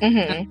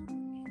 Mm-hmm.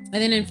 And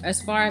then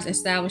as far as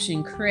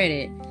establishing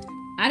credit,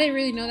 I didn't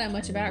really know that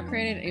much about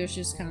credit. It was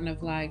just kind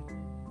of like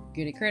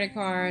get a credit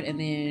card and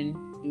then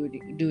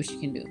do what you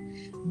can do.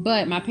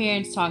 But my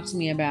parents talked to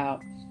me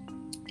about,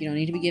 you don't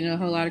need to be getting a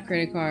whole lot of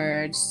credit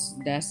cards.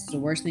 That's the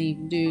worst thing you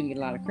can do. Get a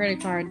lot of credit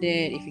card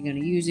debt. If you're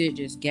going to use it,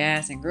 just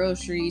gas and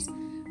groceries.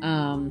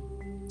 And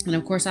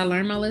of course, I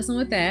learned my lesson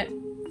with that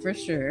for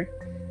sure.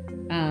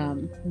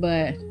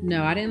 But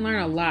no, I didn't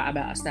learn a lot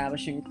about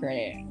establishing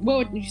credit. What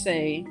would you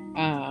say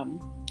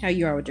how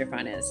you are with your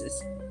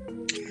finances?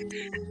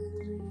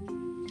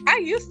 I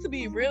used to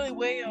be really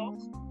well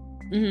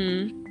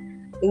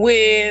Mm-hmm.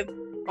 with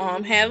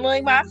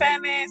handling my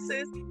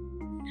finances,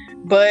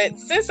 but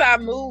since I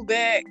moved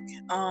back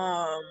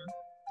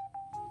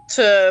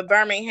to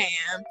Birmingham,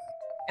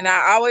 and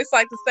I always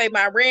like to say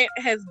my rent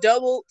has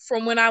doubled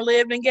from when I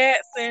lived in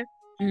Gadsden,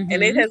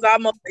 and it has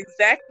almost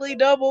exactly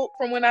doubled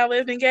from when I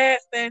lived in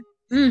Gadsden.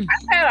 I've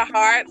had a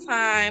hard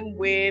time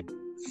with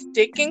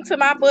sticking to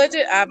my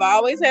budget. I've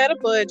always had a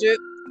budget.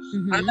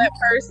 I'm that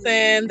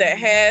person that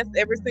has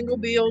every single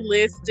bill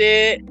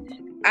listed.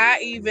 I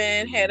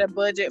even had a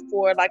budget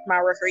for like my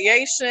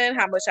recreation,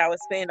 how much I would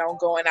spend on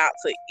going out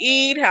to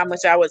eat, how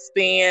much I would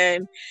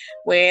spend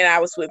when I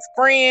was with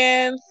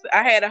friends.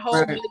 I had a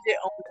whole budget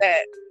on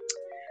that.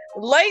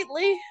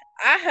 Lately,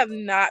 I have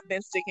not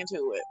been sticking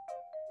to it.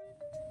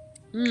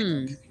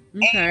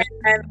 Okay.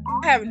 And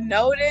I have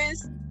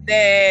noticed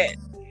that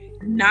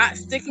not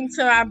sticking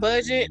to my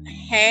budget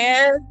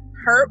has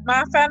hurt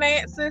my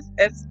finances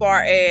as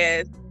far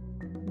as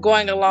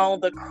going along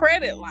the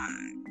credit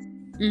line.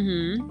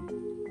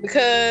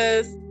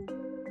 Because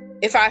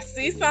if I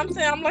see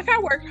something, I'm like, I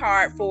worked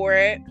hard for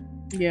it.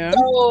 Yeah.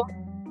 So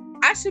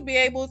I should be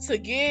able to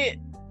get,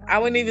 I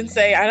wouldn't even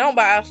say, I don't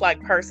buy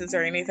like purses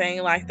or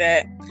anything like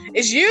that.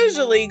 It's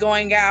usually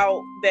going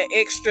out that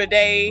extra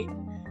day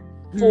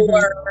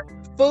for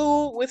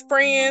food with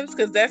friends,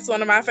 because that's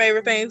one of my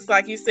favorite things.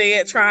 Like you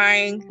said,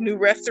 trying new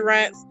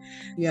restaurants.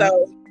 Yeah.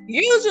 So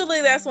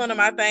usually that's one of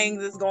my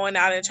things, is going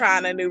out and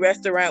trying a new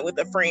restaurant with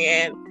a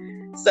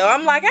friend. So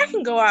I'm like, I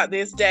can go out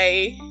this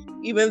day,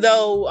 even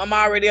though I'm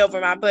already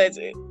over my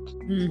budget.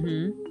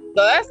 So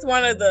that's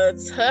one of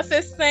the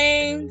toughest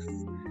things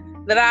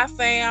that I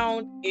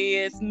found,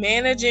 is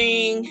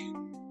managing,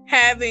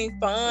 having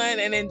fun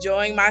and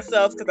enjoying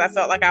myself, because I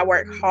felt like I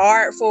worked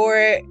hard for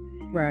it.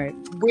 Right.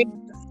 With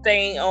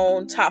staying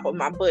on top of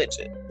my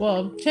budget.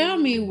 Well, tell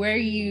me where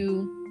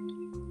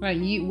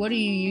what do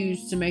you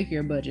use to make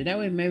your budget? That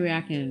way maybe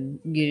I can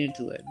get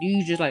into it. Do you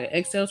use just like an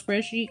Excel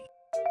spreadsheet?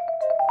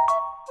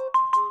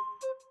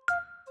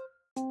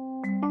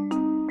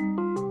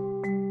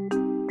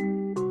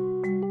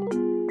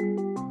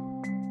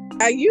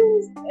 I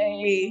use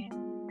a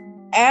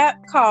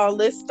app called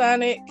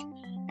Listonic,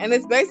 and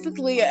it's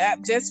basically an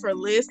app just for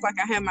lists. Like,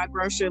 I have my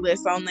grocery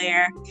list on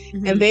there,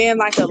 and then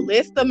like a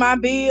list of my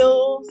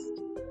bills,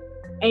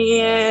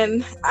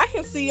 and I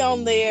can see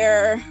on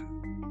there,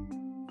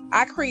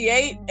 I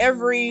create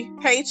every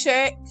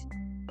paycheck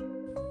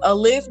a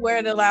list where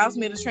it allows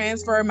me to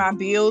transfer my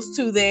bills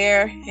to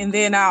there, and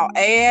then I'll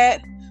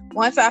add,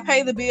 once I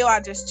pay the bill, I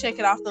just check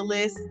it off the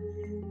list,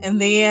 and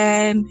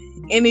then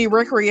any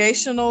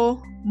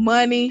recreational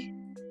money,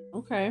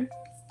 okay,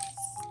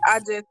 I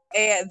just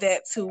add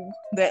that to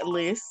that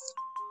list.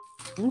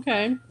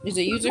 Okay. Is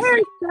it user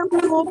Very friendly?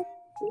 simple.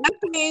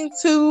 Nothing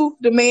too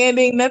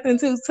demanding, nothing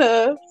too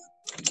tough.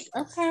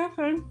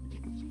 Okay.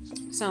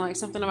 Sound like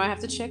something I might have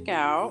to check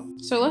out.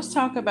 So let's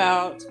talk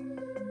about,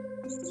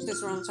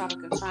 since we're on the topic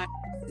of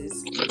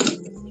finances,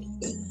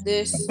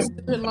 this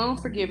student loan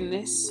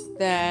forgiveness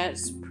that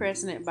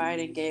President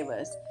Biden gave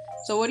us.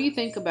 So what do you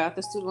think about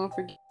the student loan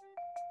forgiveness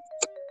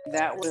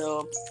that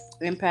will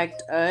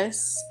impact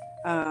us,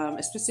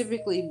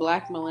 specifically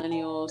Black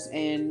millennials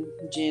and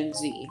Gen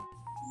Z?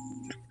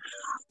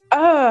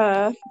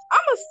 I'm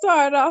gonna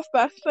start off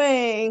by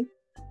saying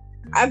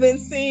I've been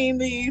seeing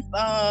these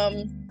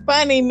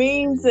funny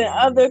memes and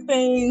other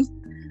things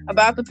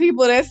about the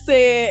people that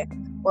said,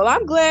 well,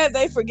 I'm glad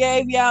they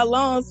forgave y'all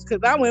loans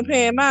because I wasn't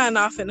paying mine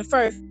off in the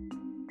first.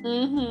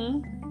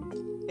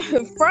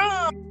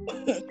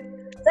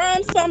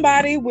 From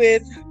somebody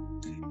with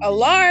a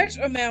large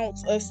amount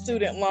of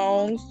student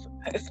loans,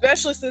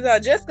 especially since I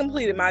just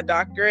completed my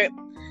doctorate.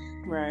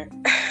 Right.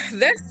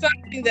 That's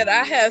something that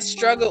I have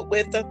struggled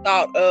with the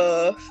thought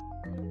of,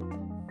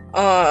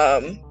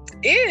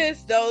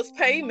 is those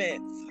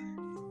payments.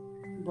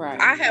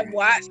 Right. I have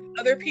watched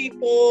other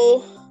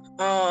people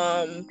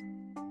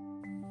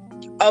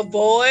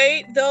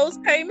avoid those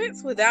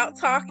payments without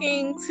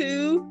talking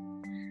to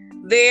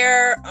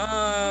their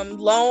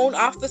loan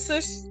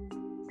officers,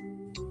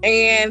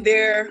 and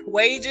their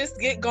wages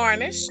get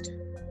garnished.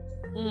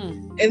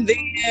 And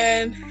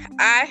then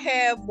I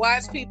have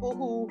watched people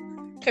who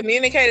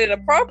communicated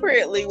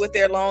appropriately with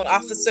their loan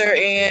officer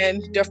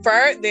and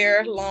deferred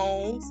their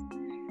loans.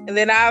 And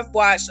then I've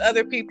watched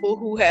other people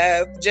who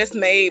have just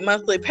made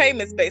monthly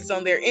payments based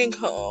on their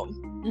income.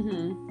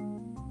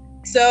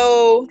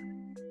 So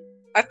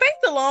I think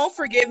the loan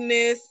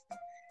forgiveness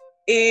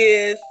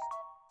is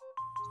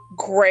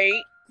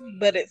great,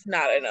 but it's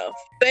not enough.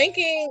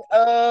 Thinking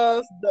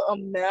of the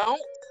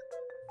amount,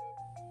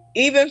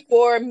 even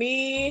for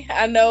me,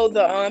 I know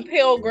the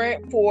Pell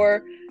Grant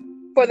for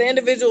the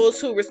individuals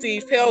who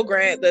receive Pell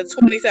Grant, the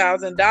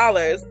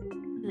 $20,000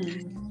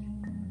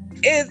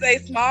 is a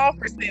small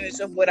percentage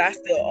of what I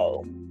still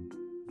owe.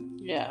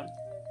 Yeah.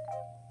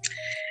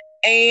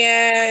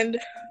 And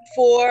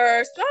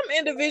for some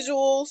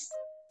individuals,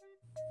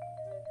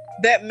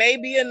 that may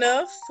be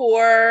enough.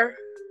 For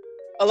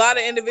a lot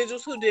of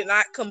individuals who did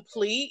not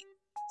complete,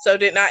 so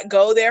did not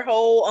go their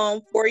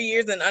whole 4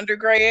 years in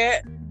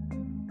undergrad,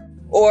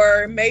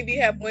 or maybe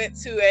have went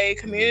to a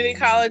community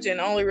college and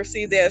only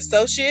received their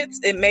associates,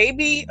 it may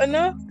be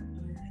enough.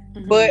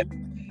 But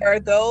for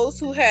those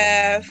who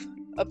have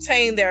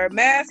obtained their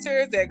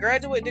master's, their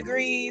graduate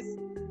degrees,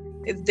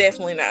 it's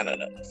definitely not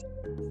enough.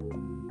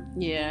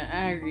 Yeah,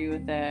 I agree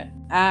with that.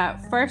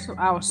 First,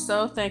 I was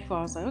so thankful.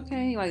 I was like,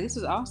 okay, like this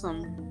is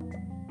awesome.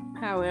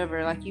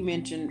 However, like you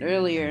mentioned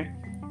earlier,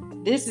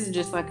 this is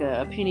just like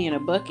a penny in a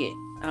bucket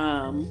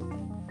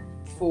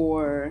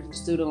for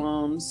student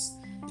loans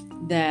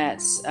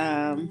that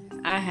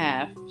I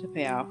have to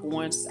pay off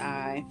once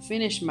I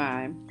finish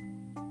my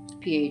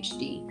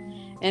PhD.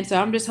 And so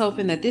I'm just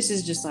hoping that this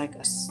is just like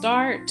a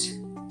start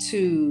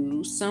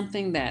to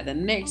something that the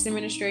next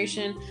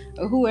administration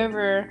or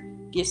whoever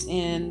gets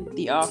in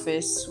the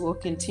office will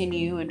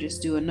continue and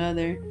just do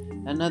another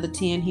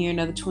 10 here,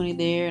 another 20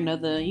 there,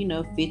 another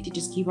 50,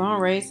 just keep on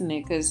raising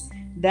it, because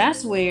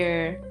that's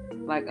where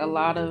like a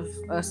lot of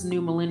us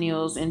new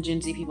millennials and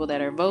Gen Z people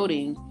that are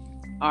voting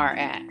are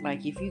at.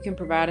 Like, if you can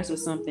provide us with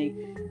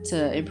something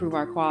to improve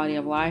our quality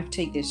of life,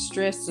 take this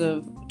stress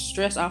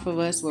off of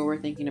us where we're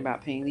thinking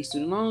about paying these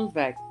student loans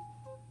back,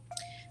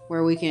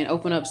 where we can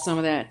open up some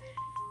of that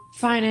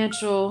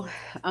financial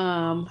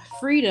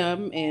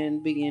freedom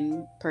and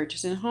begin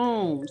purchasing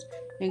homes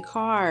and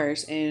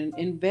cars and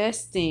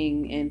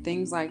investing and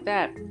things like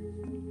that.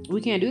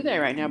 We can't do that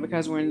right now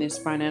because we're in this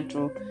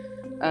financial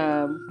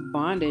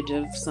bondage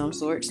of some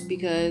sorts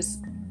because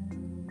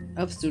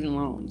of student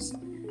loans.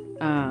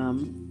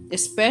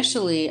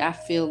 Especially, I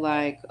feel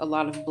like a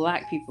lot of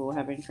Black people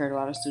have incurred a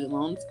lot of student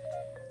loans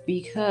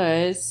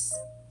because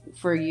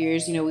for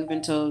years, we've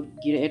been told,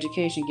 get an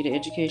education, get an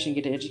education,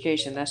 get an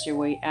education. That's your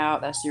way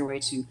out. That's your way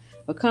to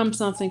become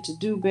something, to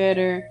do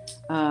better,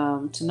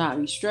 to not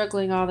be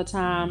struggling all the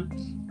time.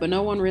 But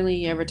no one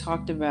really ever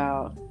talked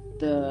about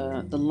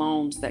the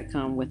loans that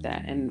come with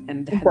that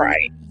and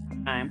right.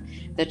 time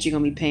that you're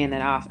going to be paying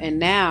that off. And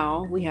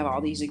now we have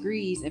all these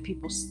degrees and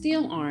people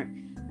still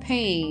aren't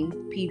paying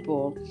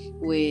people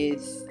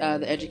with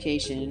the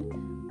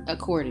education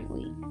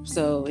accordingly.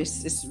 So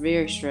it's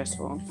very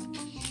stressful.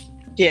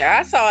 Yeah,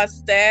 I saw a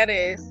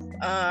status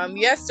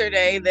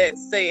yesterday that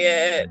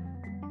said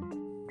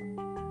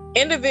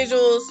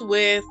individuals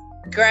with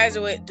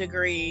graduate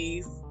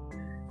degrees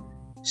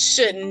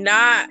should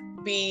not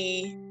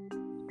be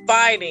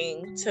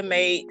fighting to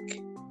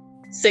make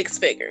six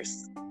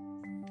figures.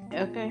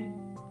 Okay.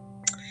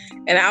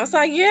 And I was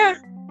like, yeah.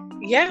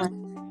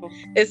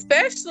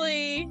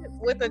 Especially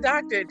with a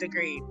doctorate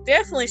degree,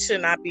 definitely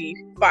should not be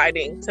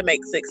fighting to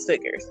make six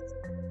figures.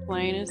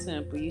 Plain and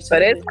simple.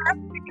 But it's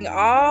happening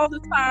all the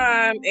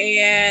time,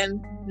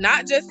 and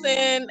not just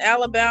in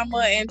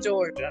Alabama and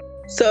Georgia.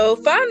 So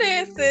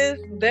finances,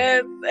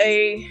 that's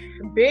a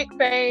big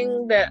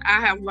thing that I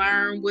have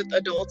learned with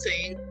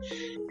adulting.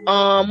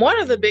 One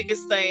of the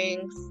biggest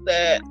things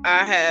that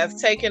I have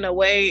taken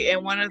away,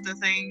 and one of the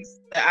things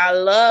that I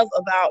love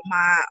about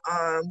my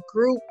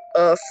group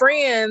of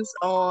friends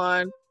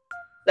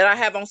that I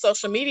have on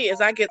social media, is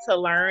I get to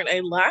learn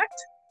a lot.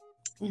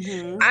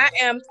 Mm-hmm. I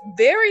am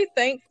very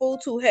thankful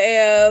to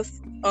have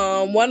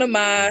one of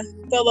my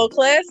fellow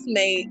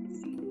classmates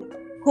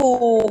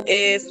who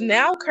is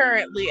now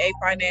currently a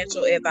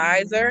financial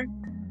advisor.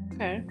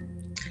 Okay.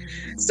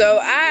 So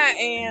I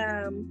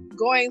am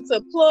going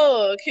to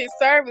plug his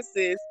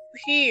services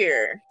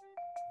here.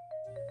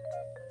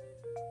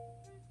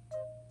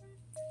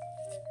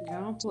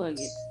 Don't plug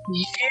it.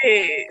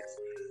 Yes.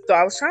 So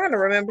I was trying to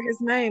remember his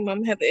name. I'm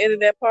going to have to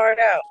edit that part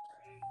out.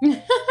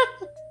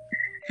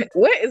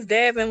 What is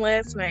Davin's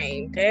last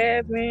name?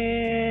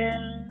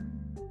 Davin.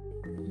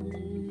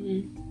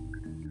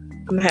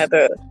 I'm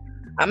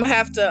gonna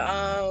have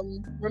to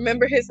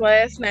remember his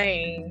last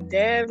name.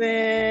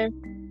 Davin.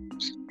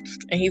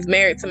 And he's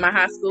married to my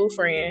high school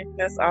friend.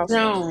 That's awesome.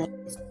 No.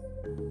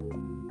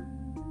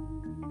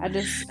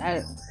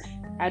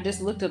 I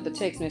just looked up the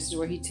text message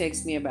where he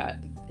texted me about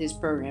his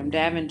program.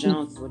 Davin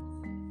Jones.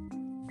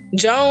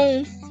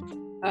 Jones?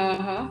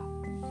 Uh-huh.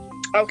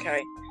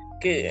 Okay.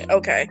 Good.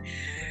 Okay.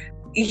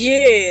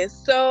 Yeah,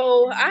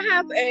 so I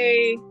have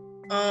a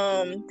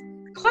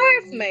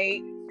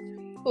classmate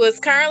who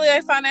is currently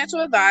a financial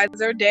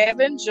advisor,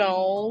 Davin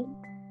Jones,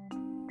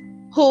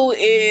 who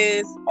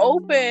is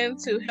open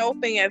to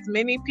helping as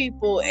many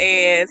people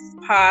as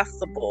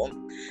possible.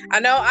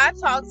 I know I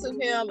talked to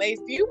him a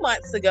few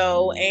months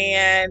ago,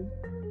 and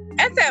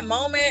at that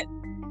moment,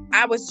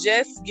 I was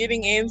just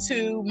getting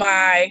into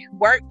my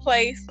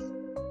workplace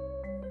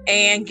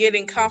and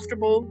getting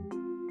comfortable.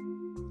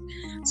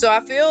 So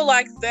I feel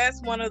like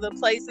that's one of the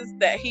places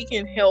that he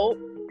can help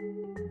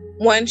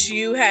once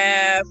you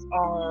have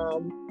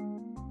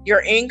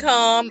your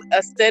income,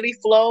 a steady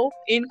flow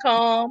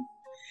income.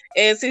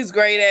 Is he's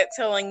great at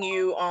telling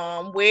you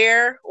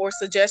where or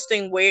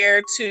suggesting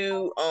where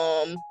to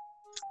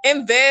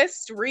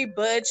invest,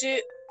 rebudget,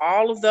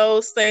 all of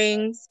those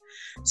things.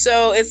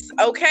 So it's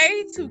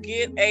okay to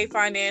get a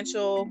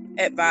financial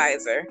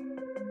advisor.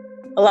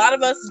 A lot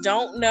of us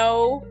don't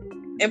know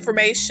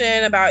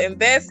information about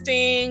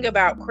investing,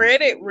 about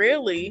credit,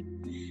 really.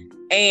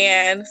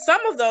 And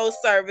some of those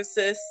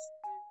services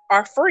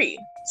are free.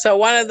 So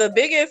one of the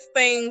biggest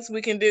things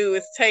we can do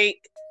is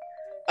take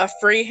a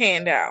free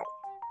handout.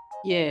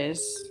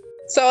 Yes.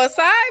 So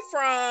aside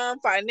from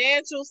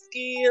financial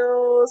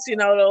skills,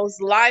 those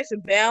life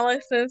and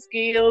balancing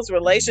skills,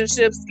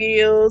 relationship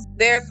skills,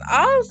 there's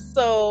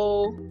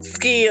also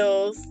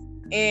skills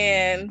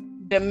in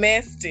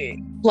domestic,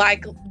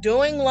 like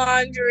doing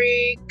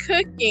laundry,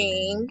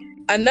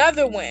 cooking.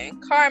 Another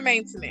one, car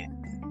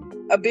maintenance,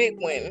 a big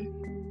one.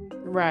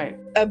 Right.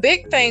 A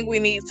big thing we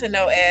need to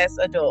know as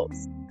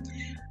adults.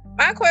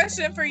 My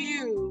question for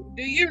you,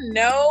 do you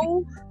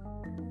know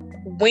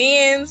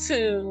when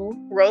to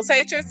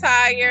rotate your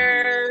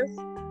tires,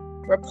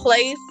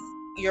 replace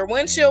your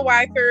windshield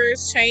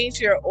wipers, change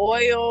your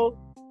oil?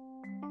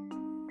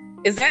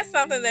 Is that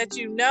something that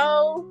you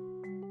know?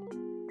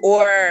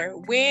 Or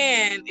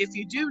when, if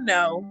you do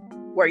know,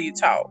 were you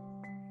taught?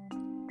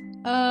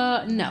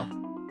 No.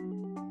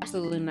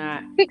 Absolutely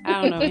not.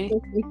 I don't know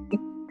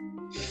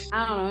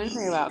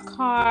anything about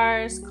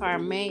cars, car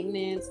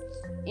maintenance,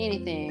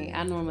 anything.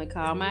 I normally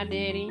call my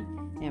daddy,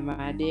 and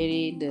my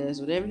daddy does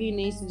whatever he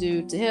needs to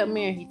do to help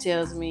me, or he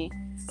tells me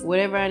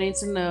whatever I need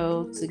to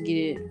know to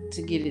get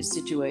it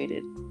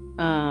situated.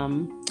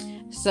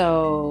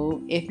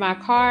 So if my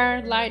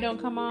car light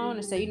don't come on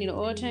and say you need an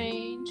oil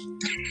change,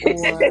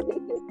 or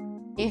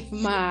if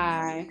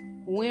my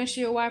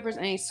windshield wipers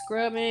ain't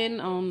scrubbing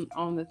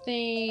on the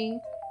thing,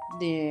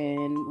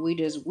 then we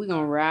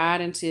gonna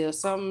ride until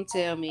something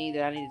tell me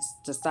that I need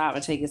to stop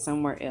and take it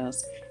somewhere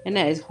else, and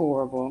that is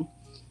horrible.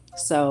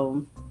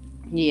 So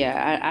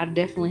yeah, I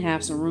definitely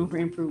have some room for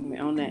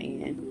improvement on that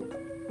end.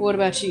 What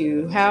about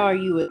you? How are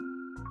you?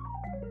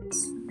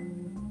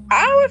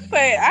 I would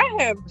say I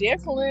have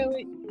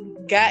definitely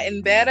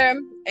gotten better,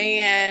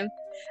 and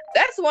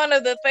that's one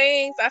of the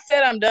things. I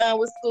said I'm done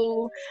with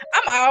school.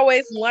 I'm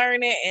always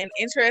learning and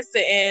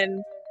interested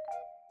in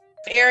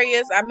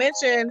areas. I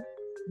mentioned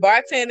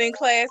bartending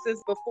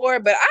classes before,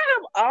 but I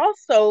have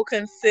also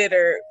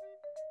considered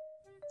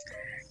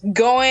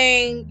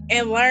going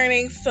and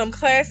learning some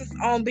classes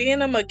on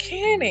being a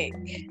mechanic.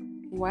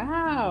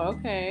 Wow.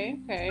 Okay.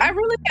 I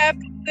really have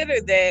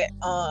considered that.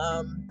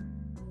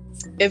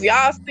 If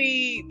y'all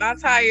see my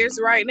tires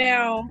right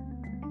now,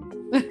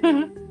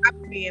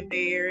 I'd be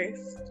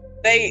embarrassed.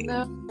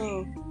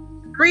 No.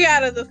 3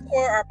 out of the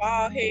 4 are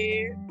bald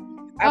head.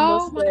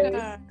 Oh my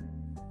God.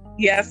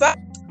 Yeah, so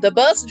the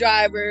bus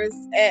drivers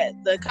at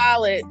the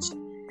college,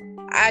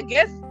 I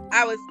guess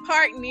I was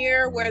parked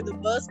near where the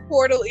bus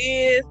portal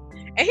is,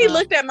 and he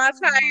looked at my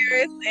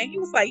tires and he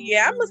was like,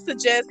 yeah, I'm gonna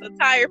suggest a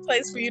tire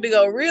place for you to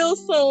go real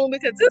soon,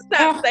 because it's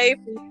not safe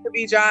for you to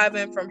be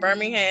driving from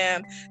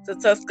Birmingham to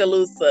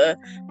Tuscaloosa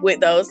with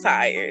those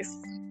tires.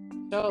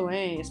 So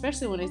lame,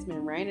 especially when it's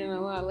been raining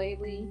a lot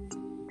lately.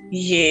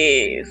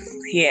 Yes,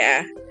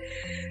 yeah.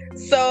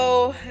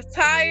 So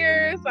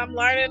tires, I'm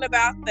learning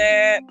about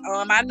that.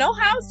 I know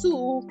how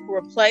to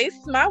replace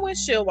my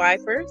windshield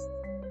wipers.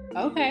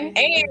 Okay.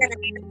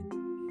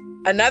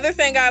 And another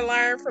thing I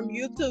learned from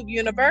YouTube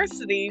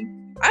University,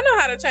 I know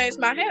how to change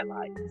my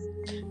headlights.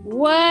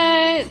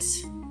 What?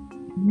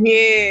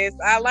 Yes,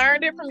 I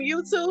learned it from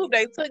YouTube.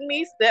 They took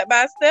me step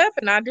by step,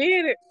 and I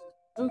did it.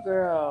 Oh,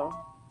 girl.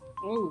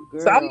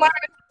 So I'm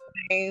learning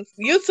things.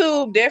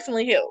 YouTube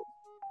definitely helped.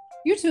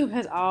 YouTube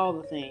has all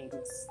the things.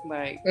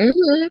 Like,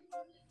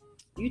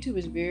 YouTube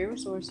is very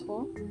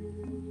resourceful.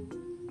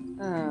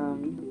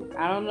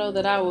 I don't know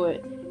that I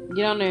would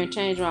get on there and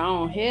change my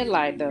own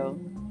headlight though,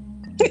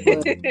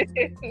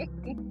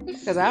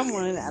 because I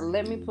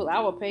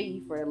will pay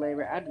you for the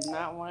labor. I do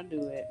not want to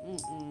do it.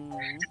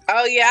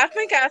 Oh yeah, I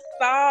think I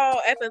saw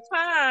at the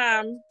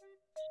time.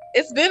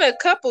 It's been a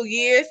couple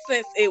years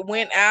since it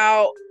went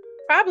out.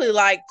 Probably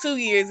like 2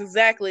 years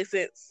exactly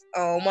since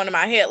one of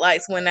my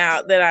headlights went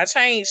out that I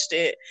changed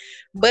it.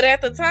 But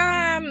at the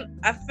time,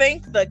 I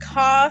think the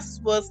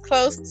cost was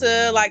close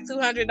to like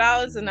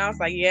 $200, and I was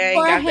like, yeah, I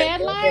ain't got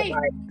that headlight.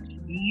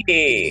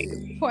 Yeah.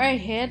 For a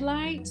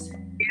headlight?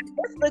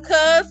 It's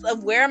because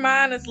of where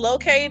mine is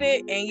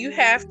located, and you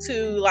have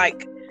to,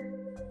 like,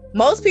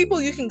 most people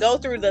you can go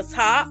through the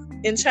top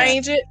and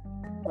change it.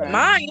 Right.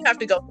 Mine, you have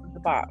to go through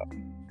the bottom.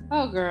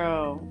 Oh,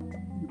 girl.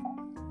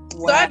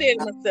 Wow. So I did it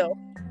myself.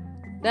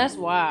 That's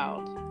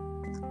wild.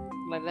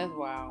 Like, that's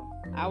wild.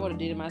 I would have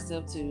did it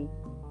myself too.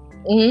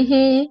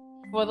 Mm-hmm.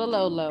 For the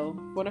low,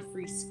 for the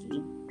free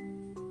ski.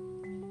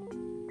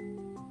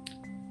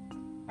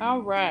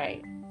 All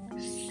right.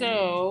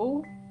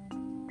 So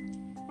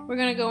we're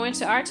going to go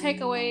into our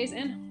takeaways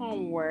and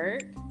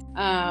homework.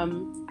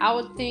 I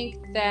would think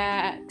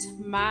that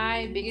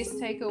my biggest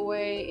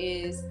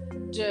takeaway is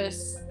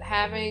just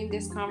having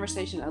this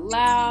conversation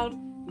aloud,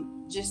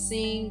 just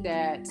seeing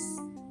that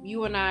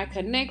you and I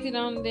connected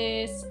on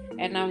this,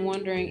 and I'm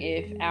wondering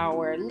if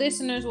our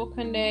listeners will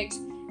connect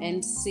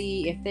and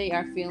see if they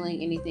are feeling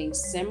anything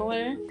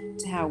similar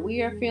to how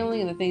we are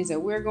feeling and the things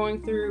that we're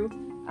going through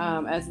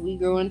as we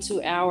grow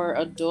into our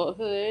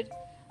adulthood.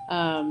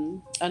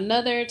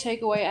 Another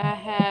takeaway I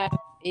have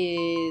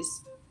is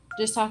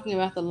just talking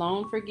about the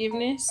loan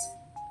forgiveness.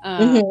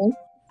 Mm-hmm.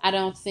 I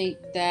don't think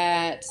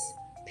that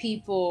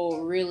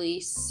people really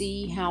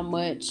see how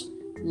much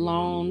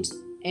loans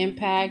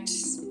impact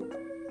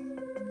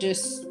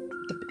just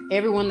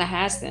everyone that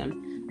has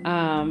them,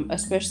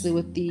 especially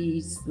with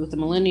the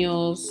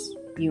millennials,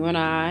 you and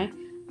I,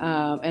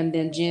 and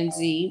then Gen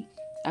Z,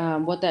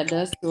 what that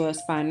does to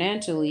us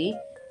financially,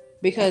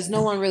 because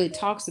no one really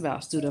talks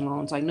about student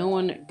loans. Like, no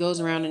one goes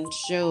around and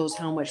shows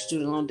how much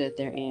student loan debt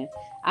they're in.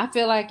 I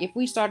feel like if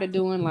we started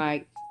doing,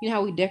 like, you know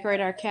how we decorate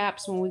our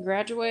caps when we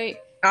graduate,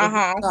 if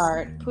we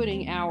start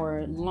putting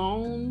our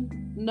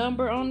loan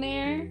number on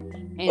there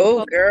and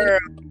oh girl,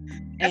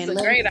 that's a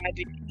great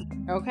idea.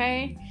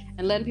 Okay,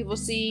 and letting people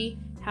see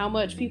how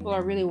much people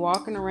are really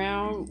walking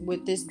around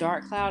with this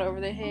dark cloud over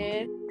their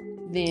head,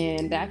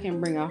 then that can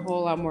bring a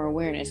whole lot more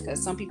awareness.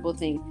 Because some people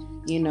think,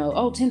 you know,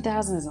 oh,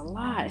 10,000 is a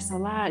lot. It's a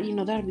lot. You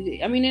know, that'll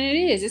be. I mean, and it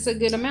is. It's a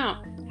good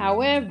amount.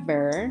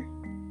 However,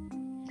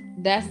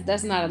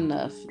 that's not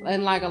enough.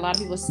 And like a lot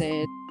of people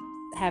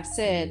have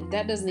said,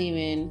 that doesn't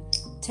even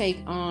take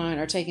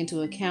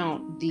into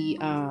account the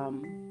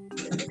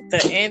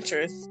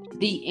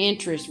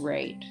interest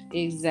rate.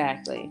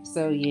 Exactly.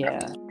 So yeah,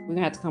 we're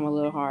gonna have to come a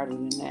little harder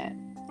than that.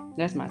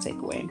 That's my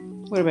takeaway.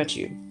 What about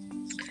you?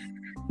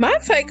 My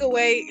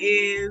takeaway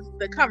is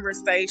the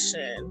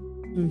conversation.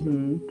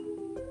 Mm-hmm.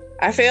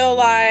 I feel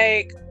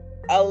like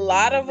a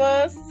lot of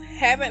us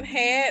haven't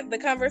had the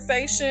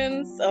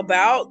conversations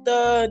about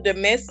the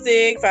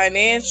domestic,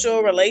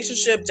 financial,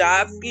 relationship,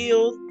 job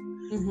skills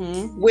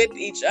with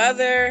each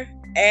other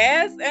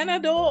as an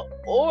adult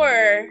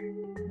or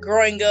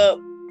growing up,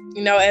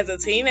 you know, as a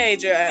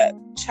teenager, a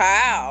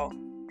child.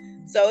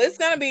 So it's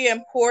going to be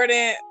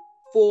important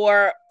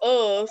for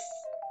us,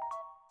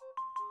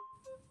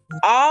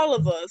 all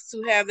of us,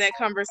 to have that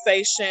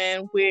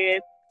conversation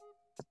with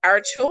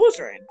our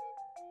children.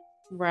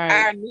 Right.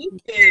 Our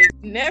nieces,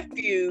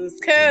 nephews,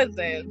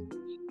 cousins,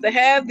 to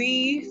have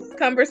these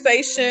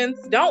conversations.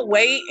 Don't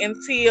wait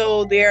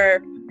until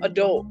they're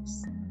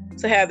adults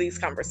to have these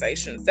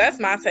conversations. That's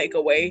my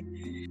takeaway.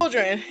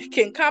 Children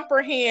can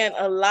comprehend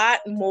a lot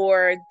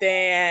more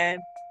than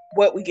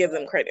what we give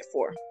them credit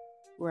for.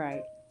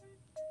 Right.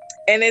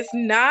 And it's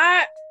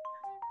not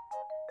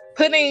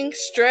putting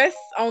stress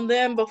on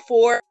them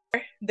before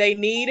they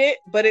need it,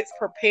 but it's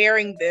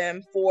preparing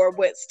them for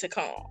what's to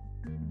come.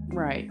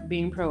 Right.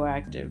 Being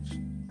proactive.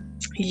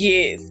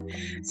 Yes.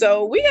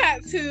 So we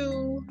got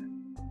to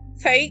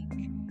take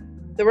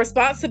the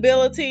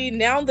responsibility,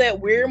 now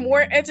that we're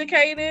more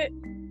educated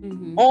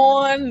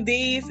on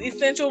these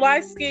essential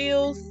life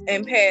skills,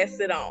 and pass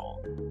it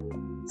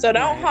on. So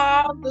don't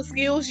hog the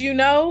skills you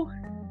know.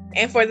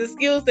 And for the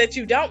skills that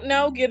you don't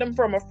know, get them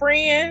from a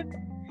friend,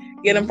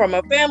 get them from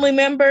a family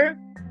member.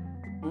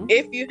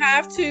 If you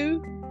have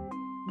to,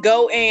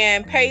 go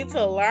and pay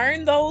to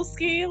learn those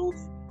skills.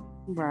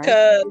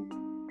 Because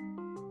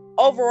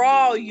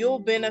overall, you'll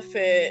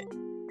benefit.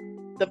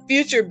 The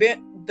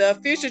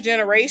future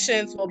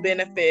generations will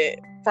benefit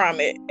from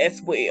it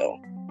as well.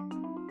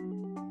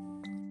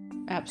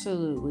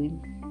 Absolutely.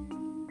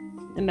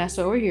 And that's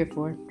what we're here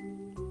for.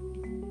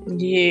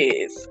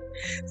 Yes.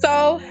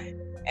 So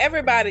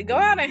everybody, go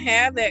out and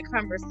have that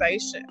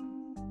conversation.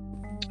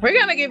 We're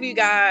going to give you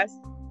guys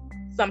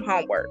some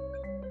homework.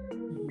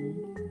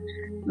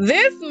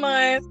 This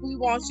month, we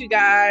want you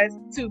guys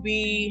to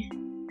be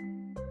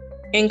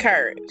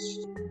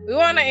encouraged. We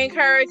want to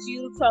encourage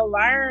you to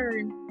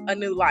learn a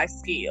new life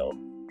skill,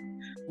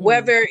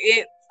 whether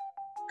it's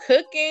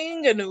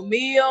cooking a new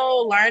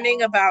meal,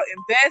 learning about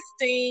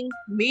investing,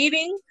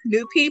 meeting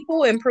new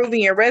people,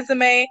 improving your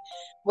resume,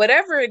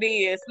 whatever it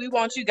is. We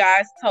want you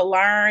guys to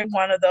learn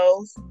one of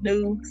those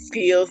new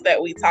skills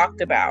that we talked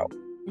about.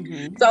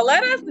 So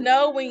let us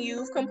know when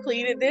you've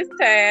completed this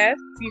task.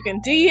 You can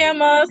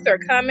DM us or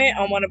comment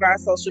on one of our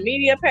social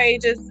media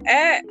pages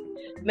at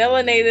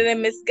Melanated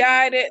and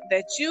Misguided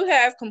that you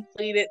have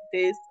completed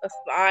this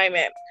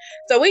assignment.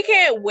 So we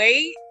can't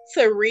wait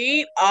to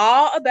read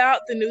all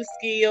about the new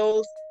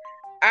skills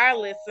our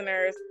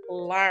listeners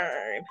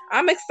learn.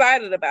 I'm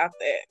excited about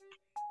that.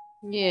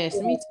 Yes,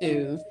 me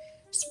too.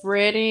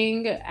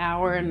 Spreading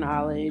our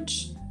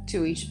knowledge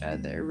to each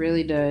other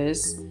really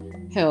does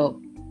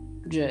help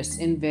just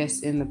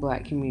invest in the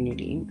Black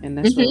community, and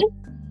that's what we're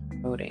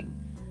promoting.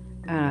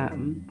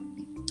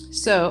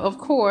 So of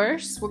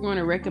course we're going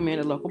to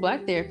recommend a local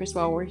Black therapist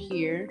while we're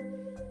here,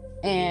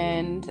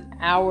 and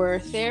our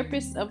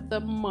therapist of the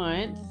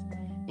month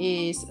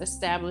is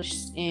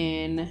established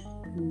in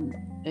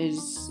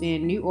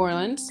New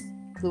Orleans,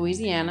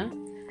 Louisiana.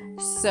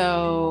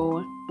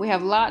 So we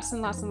have lots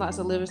and lots and lots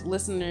of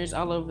listeners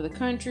all over the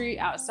country,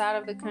 outside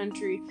of the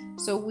country.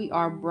 So we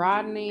are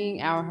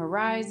broadening our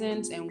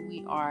horizons, and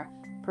we are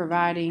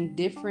providing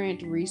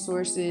different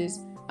resources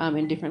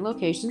in different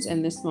locations.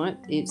 And this month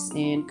it's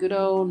in good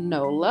old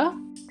NOLA.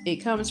 It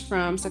comes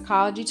from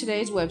Psychology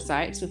Today's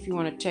website. So if you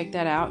want to check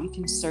that out, you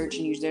can search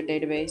and use their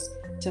database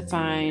to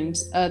find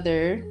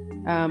other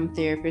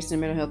therapists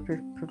and mental health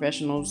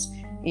professionals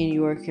in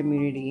your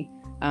community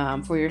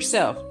for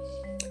yourself.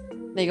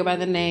 They go by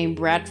the name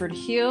Bradford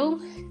Hill.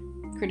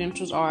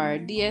 Credentials are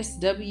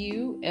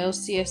DSW,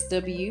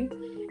 LCSW,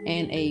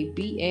 and a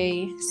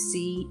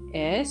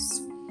BACS.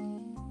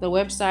 The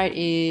website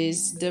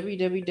is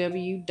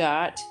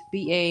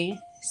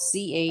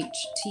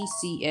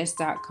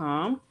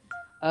www.bachTCS.com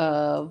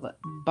of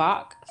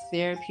Bach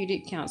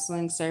Therapeutic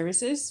Counseling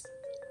Services.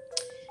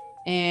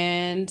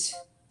 And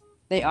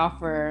they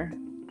offer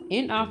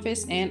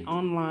in-office and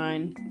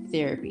online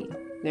therapy.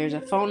 There's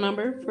a phone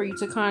number for you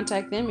to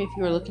contact them if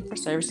you are looking for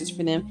services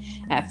for them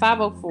at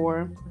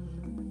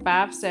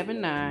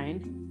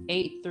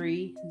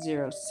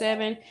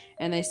 504-579-8307.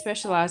 And they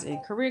specialize in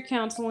career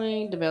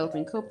counseling,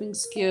 developing coping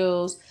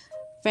skills,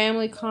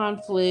 family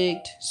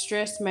conflict,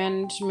 stress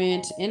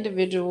management,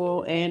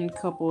 individual and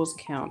couples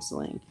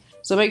counseling.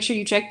 So make sure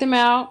you check them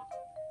out.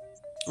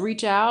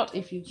 Reach out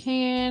if you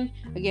can.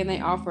 Again,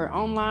 they offer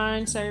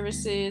online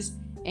services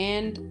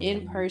and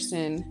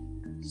in-person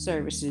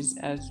services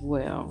as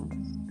well.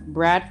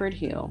 Bradford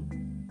Hill.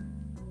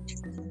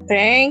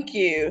 Thank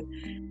you.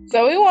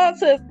 So we want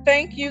to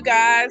thank you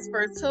guys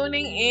for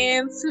tuning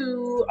in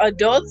to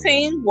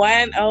Adulting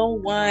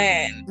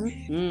 101.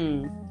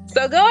 Mm-hmm.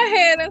 So go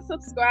ahead and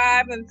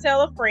subscribe and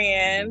tell a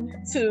friend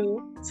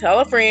to tell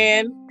a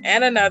friend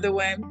and another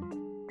one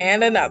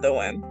and another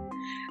one.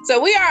 So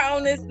we are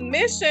on this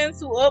mission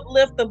to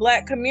uplift the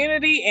Black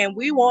community, and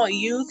we want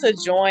you to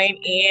join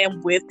in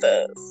with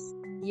us.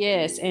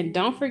 Yes, and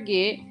don't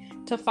forget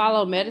to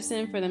follow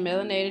Medicine for the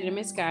Melanated and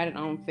Misguided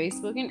on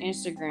Facebook and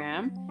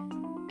Instagram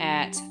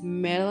at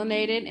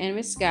Melanated and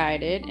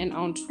Misguided, and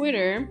on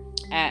Twitter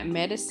at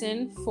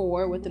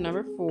Medicine4 with the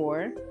number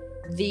 4,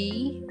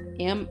 the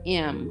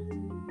MM.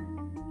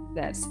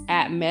 That's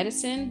at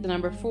Medicine, the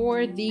number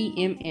 4, the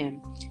MM.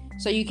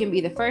 So you can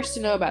be the first to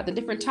know about the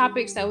different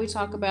topics that we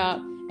talk about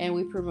and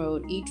we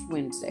promote each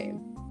Wednesday.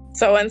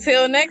 So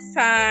until next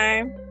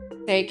time,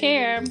 take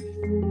care.